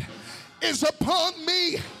God is upon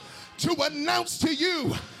me to announce to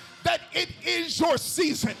you that it is your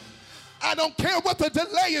season. I don't care what the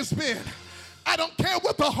delay has been. I don't care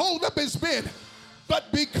what the holdup has been.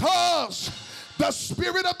 But because the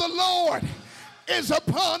Spirit of the Lord is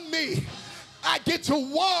upon me, I get to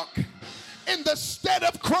walk in the stead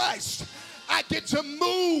of Christ. I get to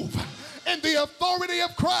move in the authority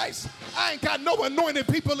of Christ. I ain't got no anointed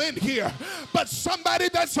people in here, but somebody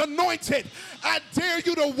that's anointed, I dare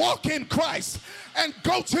you to walk in Christ and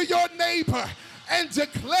go to your neighbor and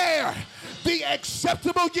declare the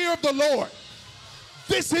acceptable year of the Lord.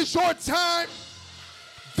 This is your time.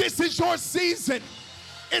 This is your season.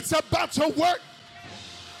 It's about to work.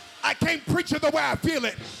 I can't preach it the way I feel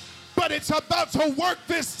it, but it's about to work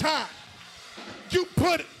this time. You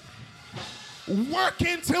put work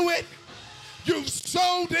into it. You've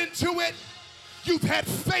sowed into it. You've had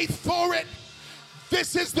faith for it.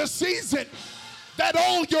 This is the season that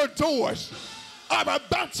all your doors are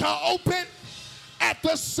about to open at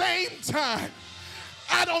the same time.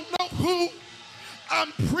 I don't know who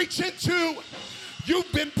I'm preaching to.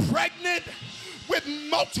 You've been pregnant with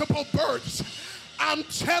multiple births. I'm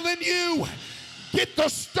telling you, get the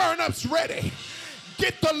sternups ready.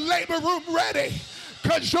 Get the labor room ready,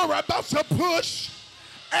 because you're about to push.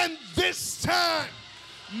 And this time,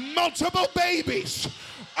 multiple babies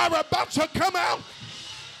are about to come out.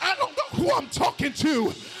 I don't know who I'm talking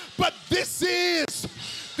to, but this is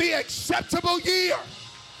the acceptable year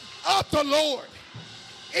of the Lord.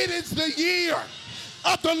 It is the year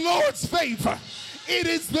of the Lord's favor. It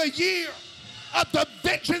is the year of the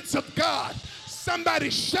vengeance of God. Somebody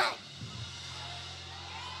shout.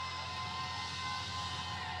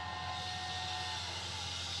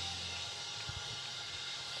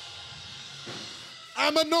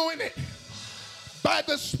 I'm anointed by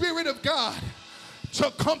the Spirit of God to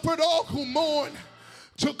comfort all who mourn,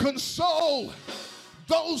 to console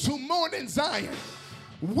those who mourn in Zion.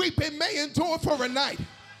 Weeping may endure for a night,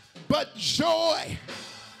 but joy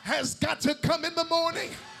has got to come in the morning,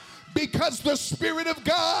 because the Spirit of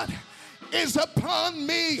God is upon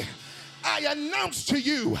me. I announce to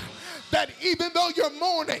you that even though you're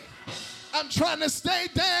mourning, I'm trying to stay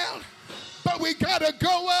down, but we got to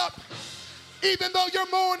go up. Even though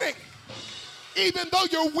you're mourning, even though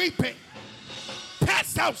you're weeping,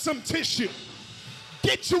 pass out some tissue.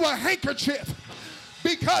 Get you a handkerchief,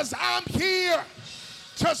 because I'm here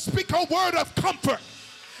to speak a word of comfort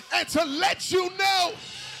and to let you know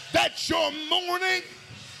that your mourning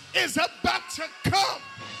is about to come.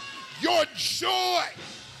 Your joy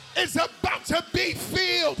is about to be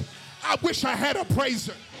filled. I wish I had a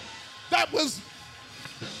praiser that was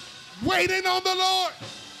waiting on the Lord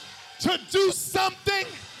to do something.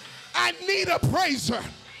 I need a praiser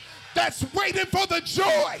that's waiting for the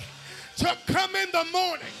joy to come in the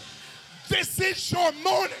morning. This is your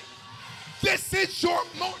morning. This is your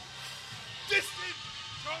morning. This is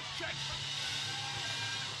your check.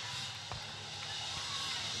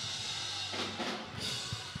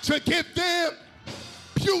 To give them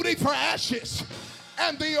beauty for ashes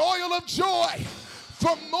and the oil of joy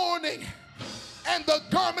for mourning and the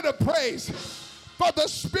garment of praise for the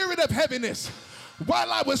spirit of heaviness.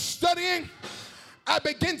 While I was studying, I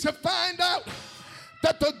began to find out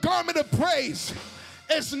that the garment of praise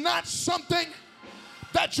is not something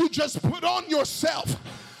that you just put on yourself,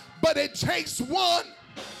 but it takes one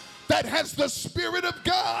that has the Spirit of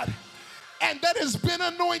God and that has been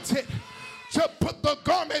anointed to put the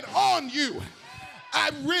garment on you.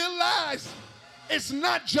 I realize it's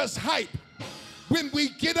not just hype. When we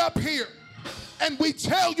get up here and we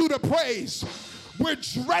tell you to praise, we're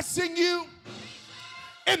dressing you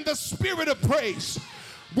in the spirit of praise.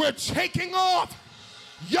 We're taking off,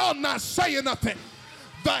 y'all not saying nothing,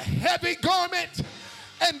 the heavy garment,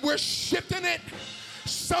 and we're shifting it.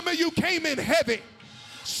 Some of you came in heavy.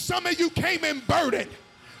 Some of you came in burdened.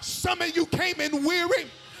 Some of you came in weary,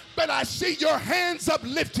 but I see your hands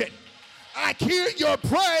uplifted. I hear your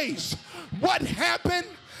praise. What happened?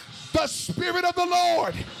 The Spirit of the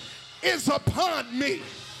Lord is upon me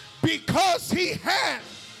because he has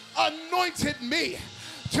anointed me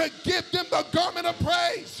to give them the garment of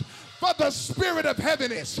praise for the spirit of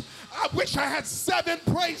heaviness. I wish I had 7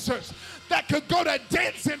 praisers that could go to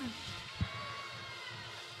dancing.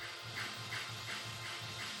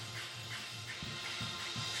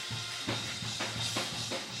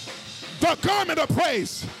 The garment of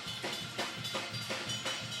praise.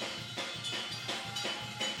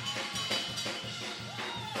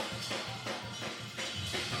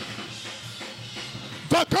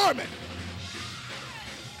 The garment.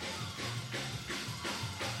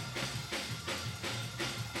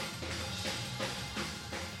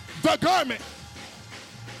 The garment.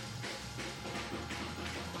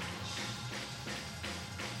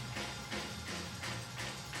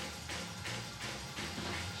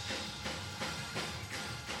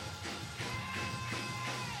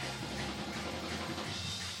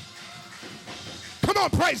 Come on,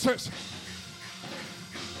 praisers.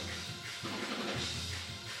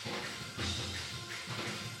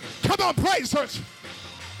 Come on, praisers.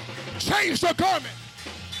 Change the garment.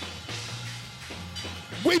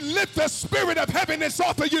 We lift the spirit of heaviness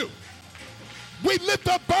off of you. We lift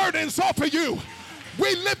the burdens off of you.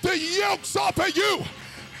 We lift the yokes off of you.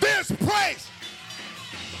 There's praise.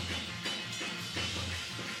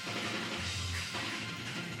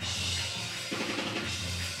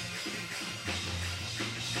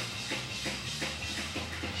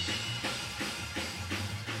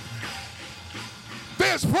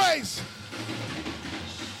 There's praise.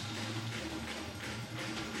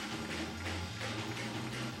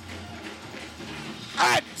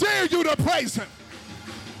 I dare you to praise him.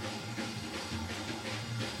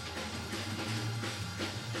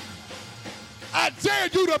 I dare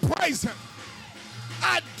you to praise him.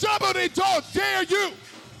 I doubly dare you.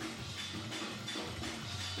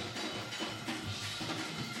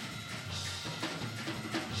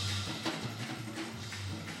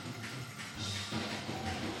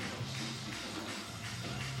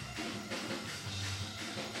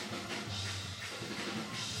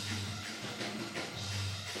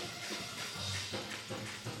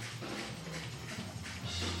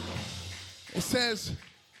 It says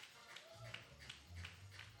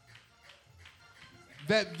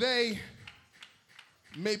that they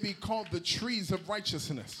may be called the trees of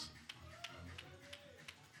righteousness.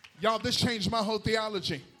 Y'all, this changed my whole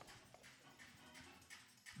theology.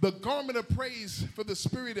 The garment of praise for the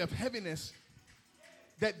spirit of heaviness,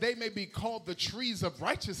 that they may be called the trees of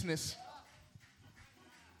righteousness.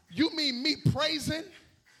 You mean me praising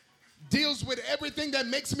deals with everything that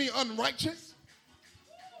makes me unrighteous?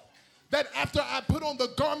 That after I put on the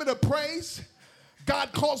garment of praise,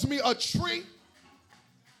 God calls me a tree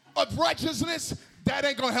of righteousness? That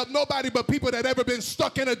ain't gonna help nobody but people that ever been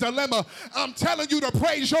stuck in a dilemma. I'm telling you to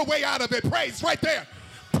praise your way out of it. Praise right there.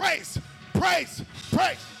 Praise, praise,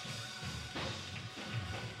 praise.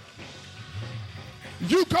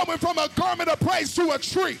 You going from a garment of praise to a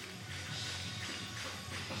tree.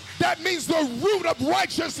 That means the root of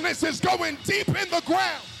righteousness is going deep in the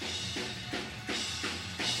ground.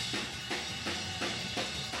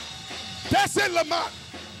 That's it, Lamont.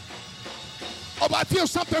 Oh, I feel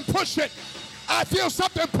something pushing. I feel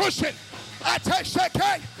something pushing. I take shake,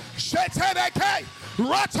 shetereke,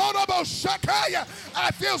 ratonobo shakaya.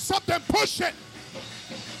 I feel something pushing.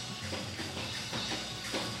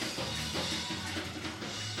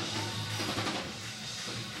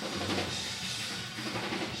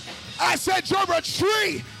 I said you're a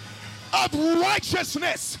tree of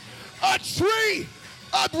righteousness. A tree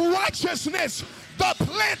of righteousness. The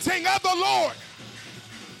planting of the Lord.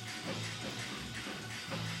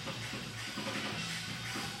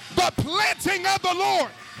 The planting of the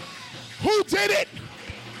Lord. Who did it?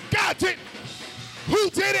 God did it. Who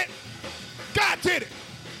did it? God did it.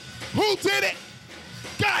 Who did it?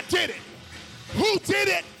 God did it. Who did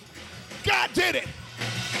it? God did it.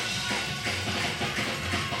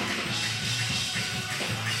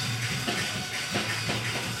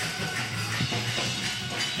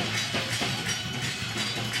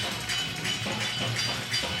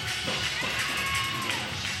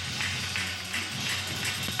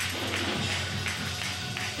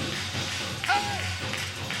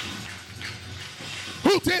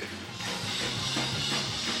 Who did it?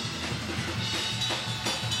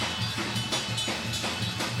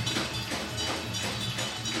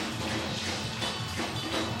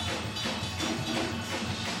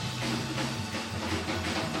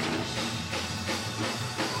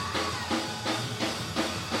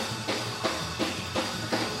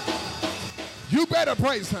 You better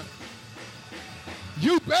praise him.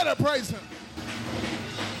 You better praise him.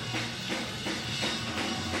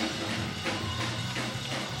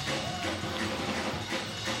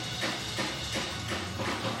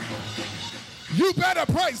 You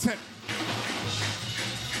better praise him.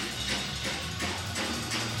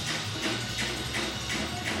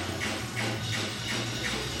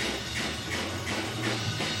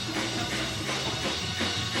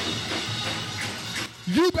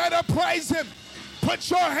 You better praise him. Put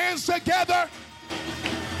your hands together.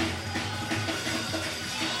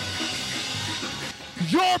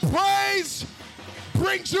 Your praise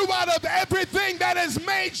brings you out of everything that has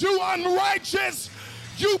made you unrighteous.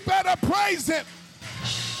 You better praise him.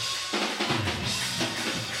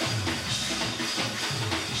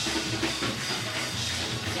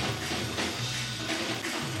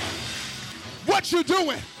 What you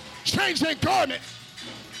doing? Changing garment.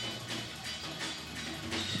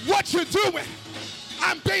 What you doing?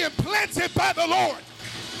 I'm being planted by the Lord.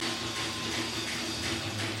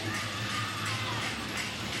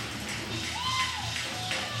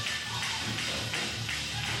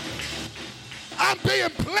 I'm being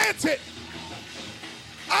planted.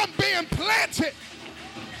 I'm being planted.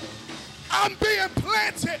 I'm being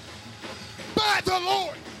planted by the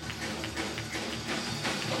Lord.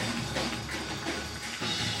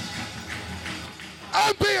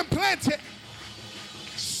 I'm being planted.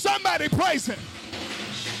 Somebody praise him.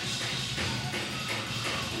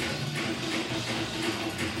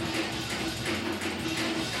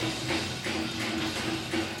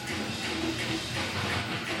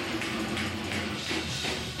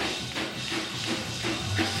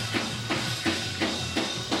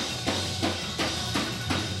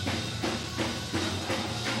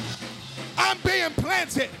 I'm being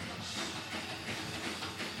planted.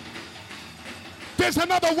 There's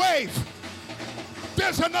another wave.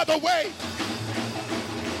 There's another wave.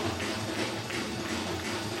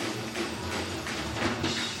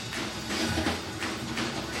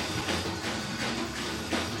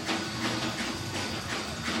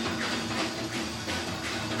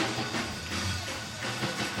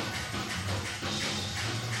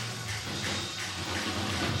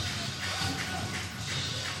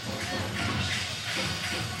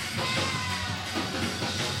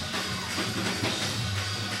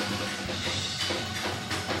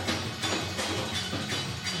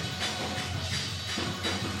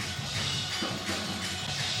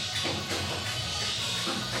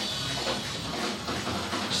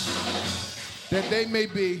 That they may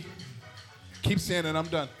be, keep saying it, I'm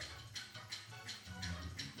done.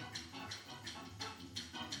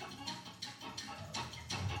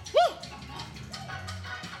 Woo!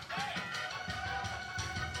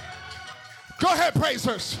 Go ahead,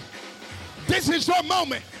 praisers. This is your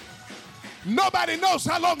moment. Nobody knows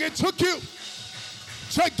how long it took you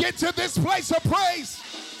to get to this place of praise.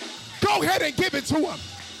 Go ahead and give it to him.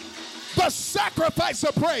 The sacrifice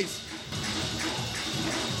of praise.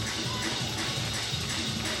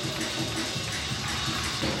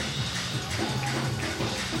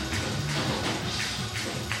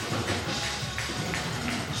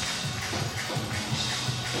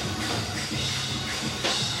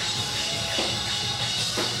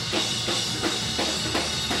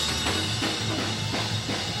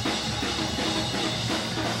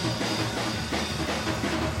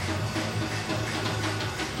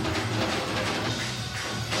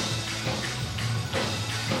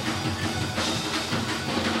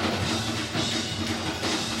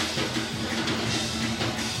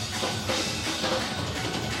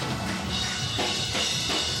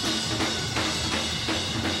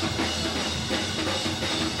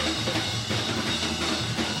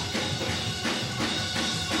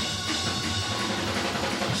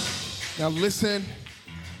 Now listen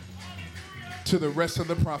to the rest of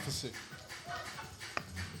the prophecy.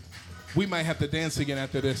 We might have to dance again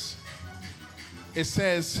after this. It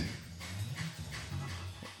says,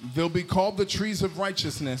 they'll be called the trees of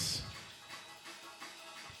righteousness,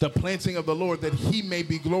 the planting of the Lord, that he may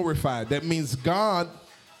be glorified. That means God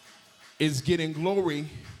is getting glory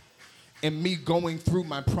in me going through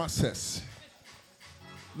my process.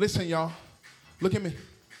 Listen, y'all. Look at me.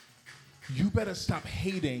 You better stop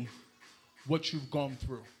hating what you've gone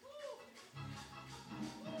through.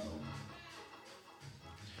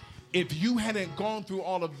 If you hadn't gone through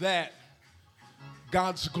all of that,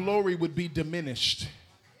 God's glory would be diminished.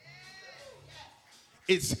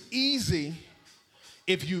 It's easy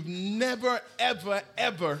if you've never, ever,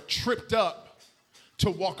 ever tripped up to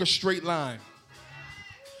walk a straight line.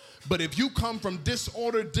 But if you come from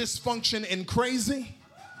disorder, dysfunction, and crazy,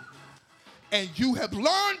 and you have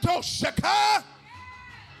learned to shaka,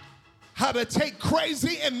 how to take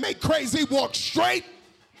crazy and make crazy walk straight,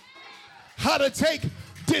 how to take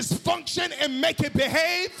dysfunction and make it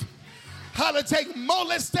behave, how to take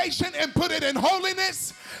molestation and put it in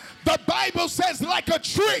holiness. The Bible says, like a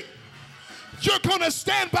tree, you're going to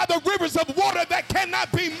stand by the rivers of water that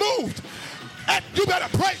cannot be moved. And you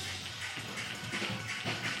better pray.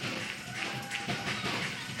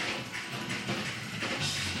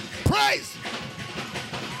 Praise.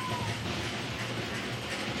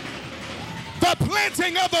 The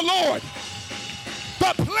planting of the Lord.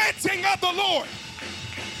 The planting of the Lord.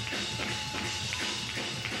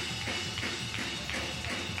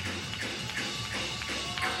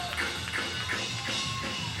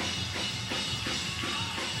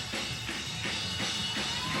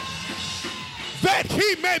 That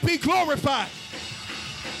he may be glorified.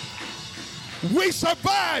 We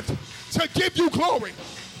survived to give you glory.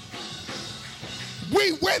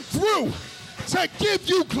 We went through to give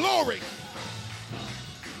you glory.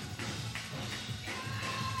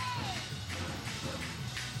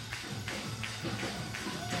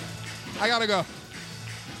 I gotta go.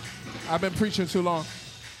 I've been preaching too long.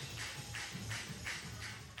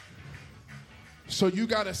 So you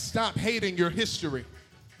gotta stop hating your history.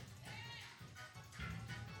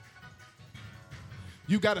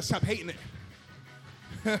 You gotta stop hating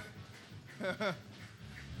it.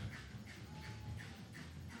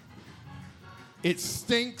 It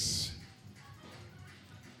stinks.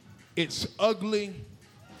 It's ugly.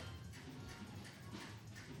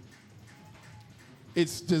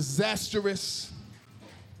 It's disastrous.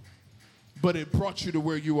 But it brought you to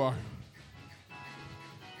where you are.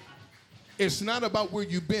 It's not about where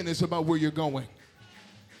you've been, it's about where you're going.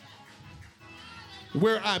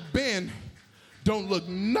 Where I've been don't look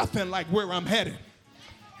nothing like where I'm headed.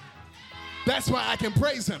 That's why I can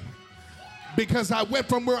praise him. Because I went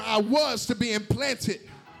from where I was to being planted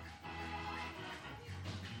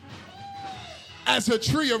as a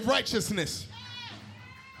tree of righteousness.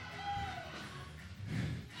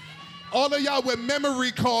 All of y'all with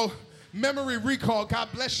memory recall, God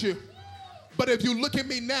bless you. But if you look at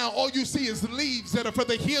me now, all you see is leaves that are for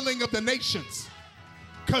the healing of the nations.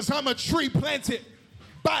 Because I'm a tree planted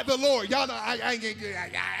by the Lord. Y'all know I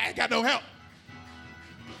ain't got no help.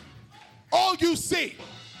 All you see,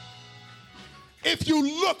 if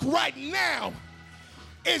you look right now,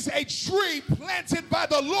 is a tree planted by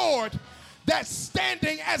the Lord that's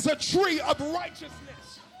standing as a tree of righteousness.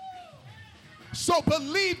 So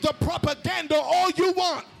believe the propaganda all you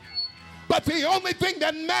want, but the only thing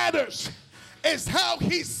that matters is how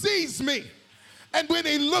he sees me. And when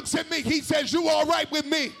he looks at me, he says, you all right with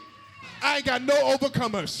me? I ain't got no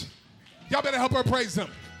overcomers. Y'all better help her praise him.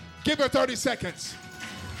 Give her 30 seconds.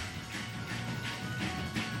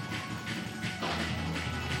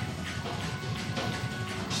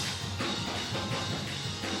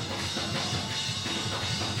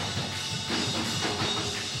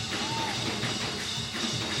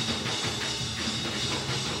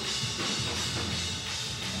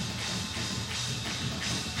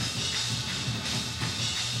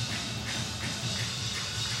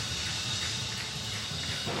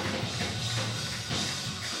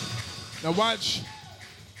 Now watch.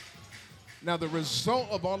 Now the result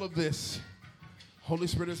of all of this, Holy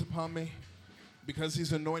Spirit is upon me because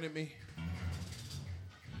he's anointed me.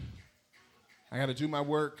 I got to do my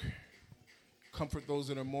work, comfort those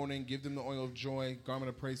that are mourning, give them the oil of joy, garment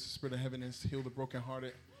of praise, the spirit of heaviness, heal the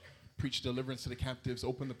brokenhearted, preach deliverance to the captives,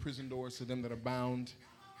 open the prison doors to them that are bound.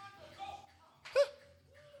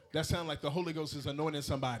 That sounds like the Holy Ghost is anointing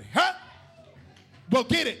somebody. Huh? Well,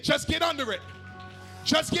 get it. Just get under it.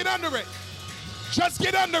 Just get under it. Just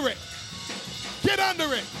get under it. Get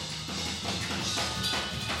under it.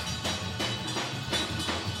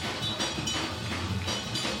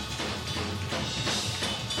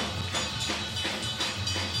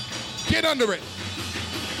 Get under it.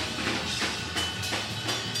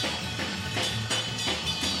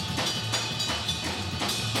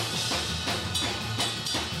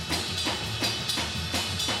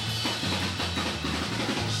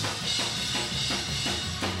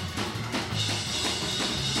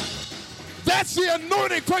 That's the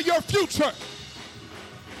anointing for your future.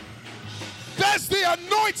 That's the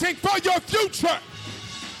anointing for your future.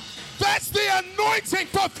 That's the anointing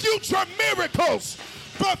for future miracles,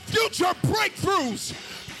 for future breakthroughs,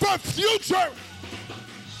 for future.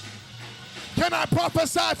 Can I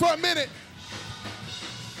prophesy for a minute?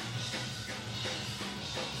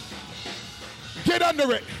 Get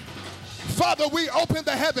under it. Father, we open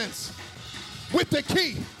the heavens with the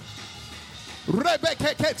key.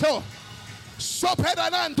 Rebecca Keto.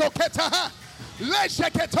 Soperanando Ketaha. Leshe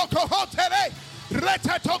Ketoko Hotere.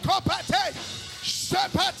 Retatokopate.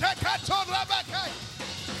 Shepatekatoravake.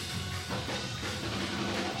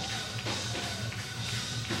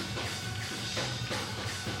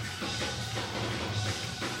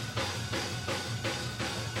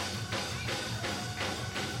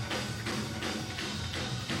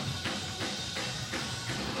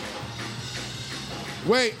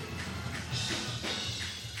 Wait.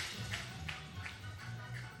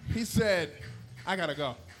 He said, I gotta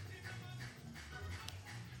go.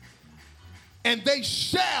 And they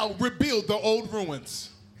shall rebuild the old ruins.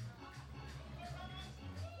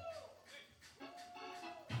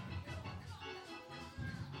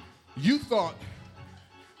 You thought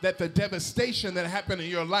that the devastation that happened in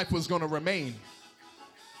your life was going to remain.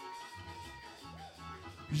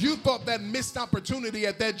 You thought that missed opportunity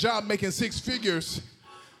at that job making 6 figures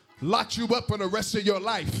locked you up for the rest of your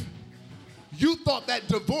life. You thought that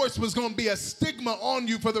divorce was going to be a stigma on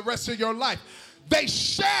you for the rest of your life. They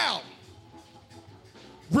shall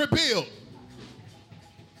rebuild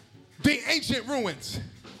the ancient ruins.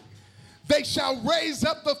 They shall raise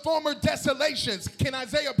up the former desolations. Can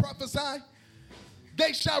Isaiah prophesy?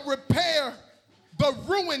 They shall repair the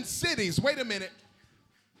ruined cities. Wait a minute.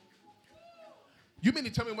 You mean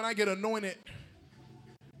to tell me when I get anointed,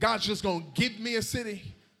 God's just going to give me a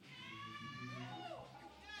city?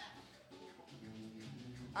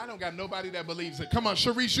 I don't got nobody that believes it. Come on,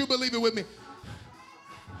 Sharice, you believe it with me.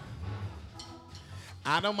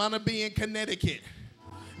 I don't want to be in Connecticut.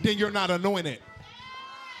 Then you're not anointed.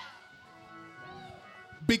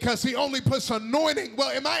 Because he only puts anointing. Well,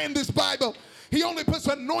 am I in this Bible? He only puts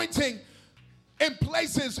anointing in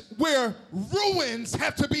places where ruins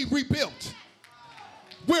have to be rebuilt.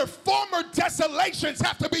 Where former desolations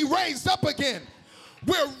have to be raised up again.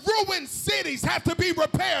 Where ruined cities have to be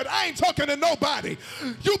repaired. I ain't talking to nobody.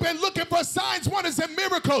 You've been looking for signs, wonders, and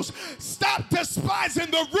miracles. Stop despising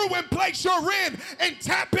the ruined place you're in and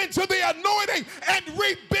tap into the anointing and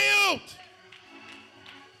rebuild.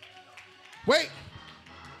 Wait.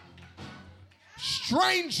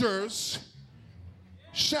 Strangers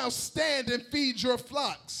shall stand and feed your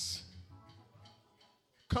flocks.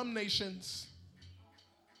 Come, nations.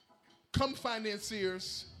 Come,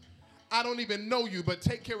 financiers. I don't even know you, but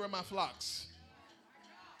take care of my flocks.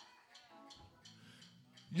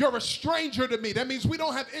 You're a stranger to me. That means we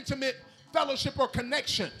don't have intimate fellowship or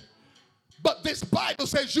connection. But this Bible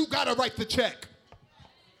says you got to write the check.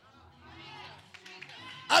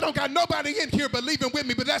 I don't got nobody in here believing with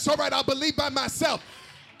me, but that's all right. I'll believe by myself.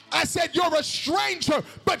 I said you're a stranger,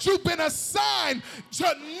 but you've been assigned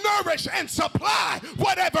to nourish and supply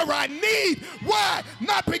whatever I need. Why?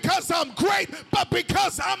 Not because I'm great, but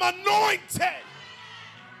because I'm anointed.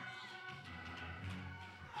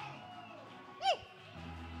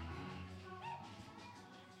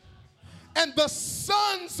 And the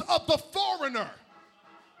sons of the foreigner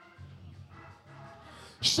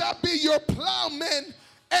shall be your plowmen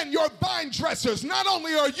and your vine dressers. Not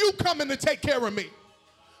only are you coming to take care of me,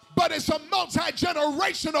 but it's a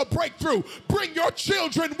multi-generational breakthrough. Bring your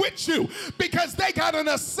children with you because they got an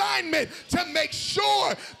assignment to make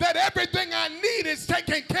sure that everything I need is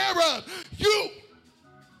taken care of. You.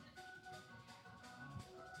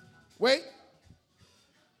 Wait.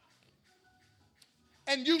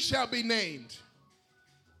 And you shall be named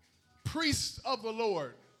priests of the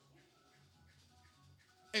Lord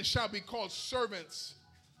and shall be called servants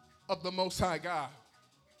of the Most High God.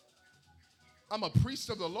 I'm a priest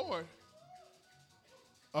of the Lord.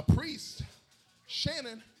 A priest.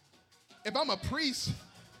 Shannon, if I'm a priest,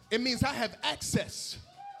 it means I have access.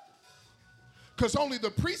 Because only the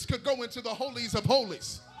priest could go into the holies of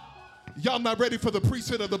holies. Y'all not ready for the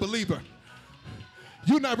priesthood of the believer.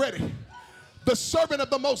 You're not ready. The servant of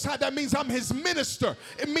the Most High, that means I'm his minister.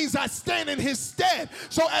 It means I stand in his stead.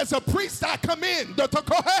 So as a priest, I come in.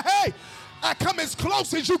 I come as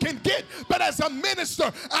close as you can get, but as a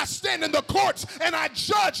minister, I stand in the courts and I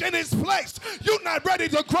judge in his place. You're not ready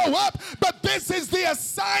to grow up, but this is the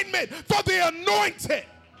assignment for the anointed.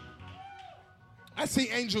 I see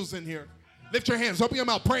angels in here. Lift your hands, open your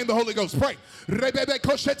mouth, pray in the Holy Ghost, pray.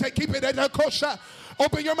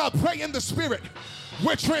 Open your mouth, pray in the Spirit.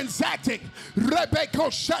 We're transacting.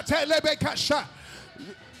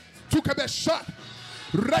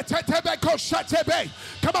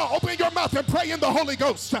 Come on, open your mouth and pray in the Holy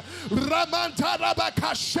Ghost.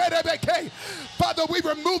 Father, we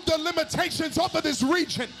remove the limitations off of this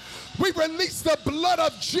region. We release the blood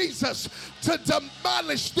of Jesus to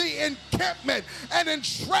demolish the encampment and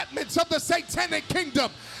entrapments of the satanic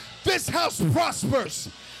kingdom. This house prospers.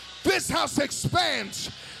 This house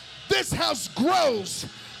expands. This house grows.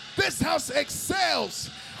 This house excels.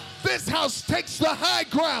 This house takes the high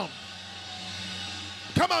ground.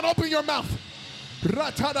 Come on, open your mouth.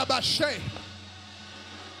 Ratarabashe.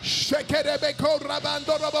 Shekerebeko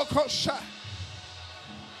rabandorobokosha.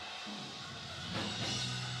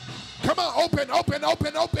 Come on, open, open,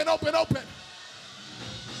 open, open, open, open.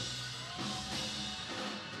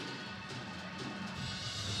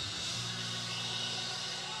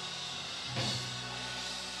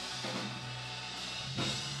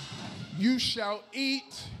 You shall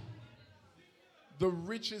eat the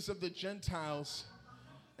riches of the Gentiles.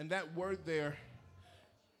 And that word there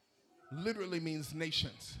literally means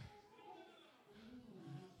nations.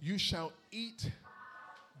 You shall eat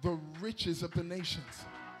the riches of the nations.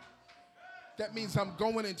 That means I'm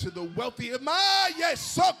going into the wealthy. Maya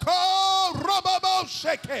soko robobo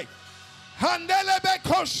sheke. Handelebe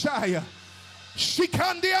koshaya.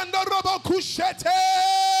 Shikandi ando robo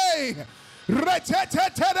kushete. Retete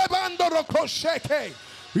terebando rokosheke.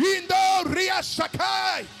 Indo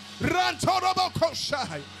riashakai. Rantorobo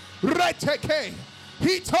koshai. Reteke.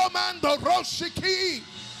 Hitomando roshiki.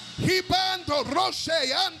 Hibando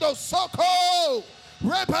roshe ando soko.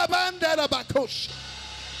 Repabandera bakosh.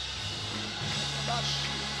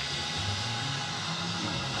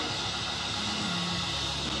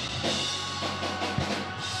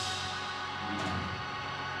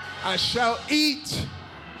 I shall eat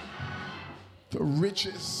the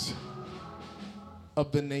riches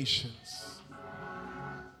of the nations.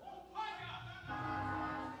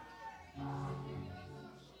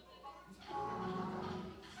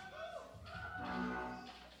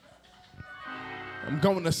 I'm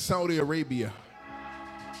going to Saudi Arabia.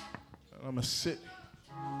 I'm going to sit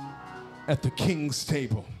at the king's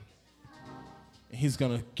table. And he's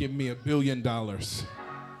going to give me $1 billion,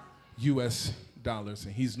 US dollars,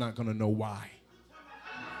 and he's not going to know why.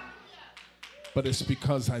 But it's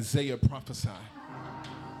because Isaiah prophesied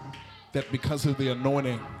that because of the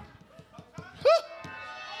anointing,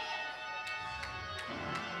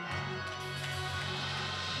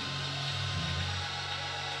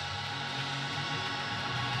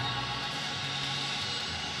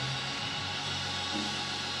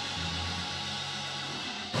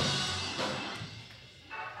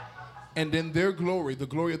 and in their glory, the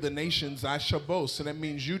glory of the nations, I shall boast. And that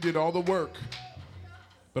means you did all the work,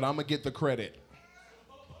 but I'm going to get the credit.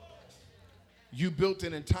 You built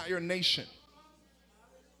an entire nation,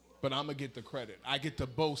 but I'm going to get the credit. I get to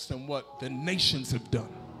boast in what the nations have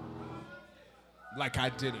done, like I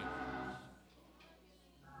didn't,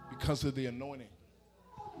 because of the anointing.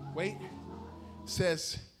 Wait, it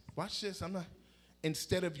says, watch this.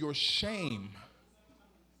 Instead of your shame,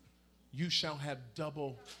 you shall have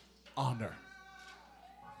double honor.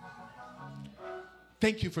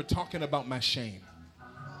 Thank you for talking about my shame,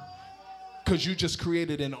 because you just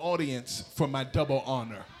created an audience for my double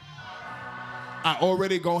honor. I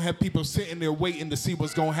already gonna have people sitting there waiting to see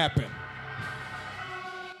what's gonna happen.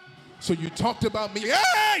 So you talked about me,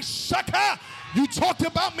 hey, shaka! You talked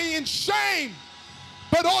about me in shame,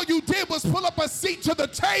 but all you did was pull up a seat to the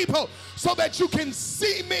table so that you can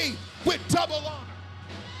see me with double honor.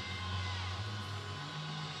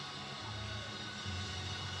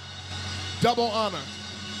 Double honor.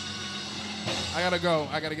 I gotta go.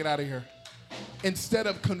 I gotta get out of here. Instead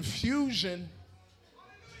of confusion,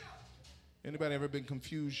 anybody ever been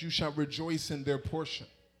confused? You shall rejoice in their portion.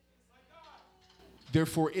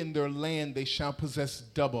 Therefore, in their land they shall possess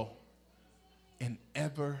double and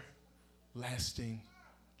everlasting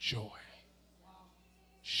joy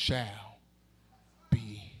shall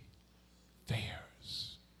be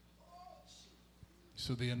theirs.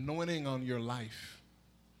 So the anointing on your life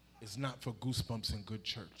is not for goosebumps in good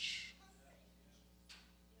church.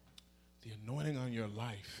 The anointing on your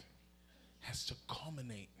life has to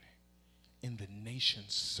culminate in the nation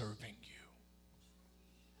serving you.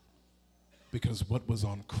 Because what was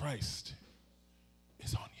on Christ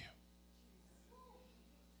is on you.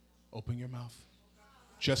 Open your mouth.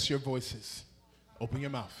 Just your voices. Open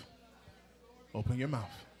your mouth. Open your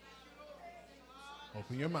mouth.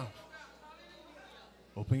 Open your mouth.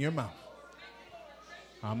 Open your mouth.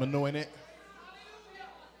 I'm anointed.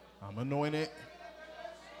 I'm anointed.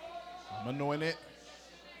 I'm anointed.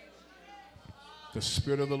 The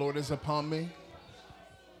Spirit of the Lord is upon me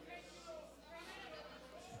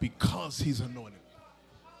because He's anointed.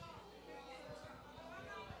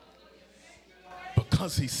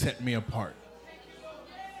 Because He set me apart.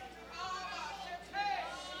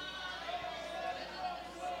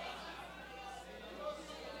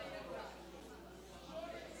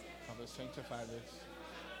 Father, sanctify this.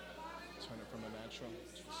 Turn it from the natural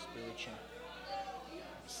to the spiritual.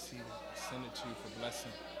 Receive it. Send it to you for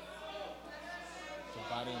blessing. For The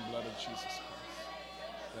body and blood of Jesus Christ.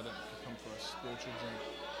 Let it become for us spiritual drink,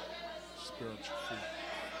 spiritual food.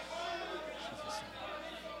 In Jesus' name.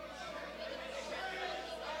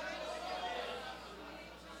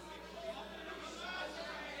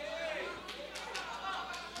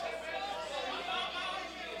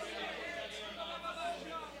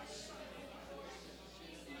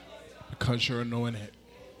 Because you're anointed.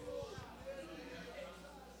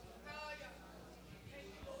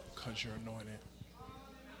 Because you're anointed.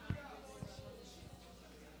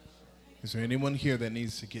 Is there anyone here that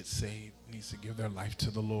needs to get saved, needs to give their life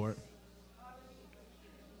to the Lord?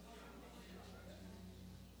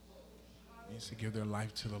 Needs to give their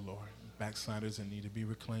life to the Lord. Backsliders that need to be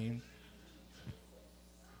reclaimed.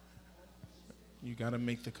 You got to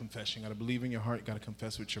make the confession. You got to believe in your heart. You got to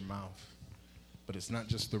confess with your mouth. But it's not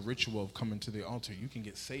just the ritual of coming to the altar. You can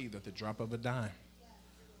get saved at the drop of a dime.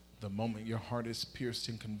 The moment your heart is pierced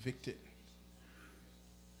and convicted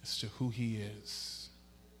as to who he is,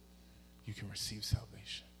 you can receive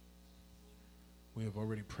salvation. We have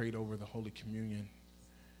already prayed over the Holy Communion,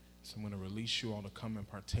 so I'm going to release you all to come and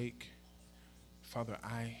partake. Father,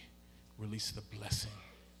 I release the blessing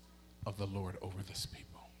of the Lord over this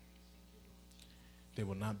people. They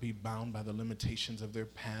will not be bound by the limitations of their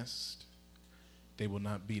past. They will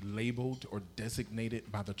not be labeled or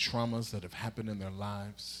designated by the traumas that have happened in their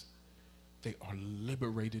lives. They are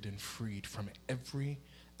liberated and freed from every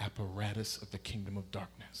apparatus of the kingdom of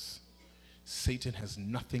darkness. Satan has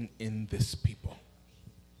nothing in this people.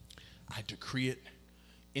 I decree it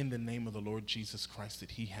in the name of the Lord Jesus Christ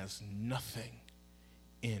that he has nothing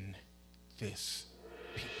in this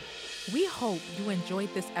people. We hope you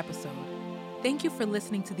enjoyed this episode. Thank you for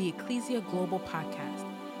listening to the Ecclesia Global Podcast,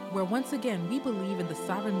 where once again we believe in the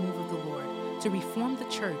sovereign move of the Lord to reform the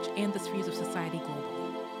church and the spheres of society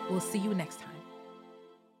globally. We'll see you next time.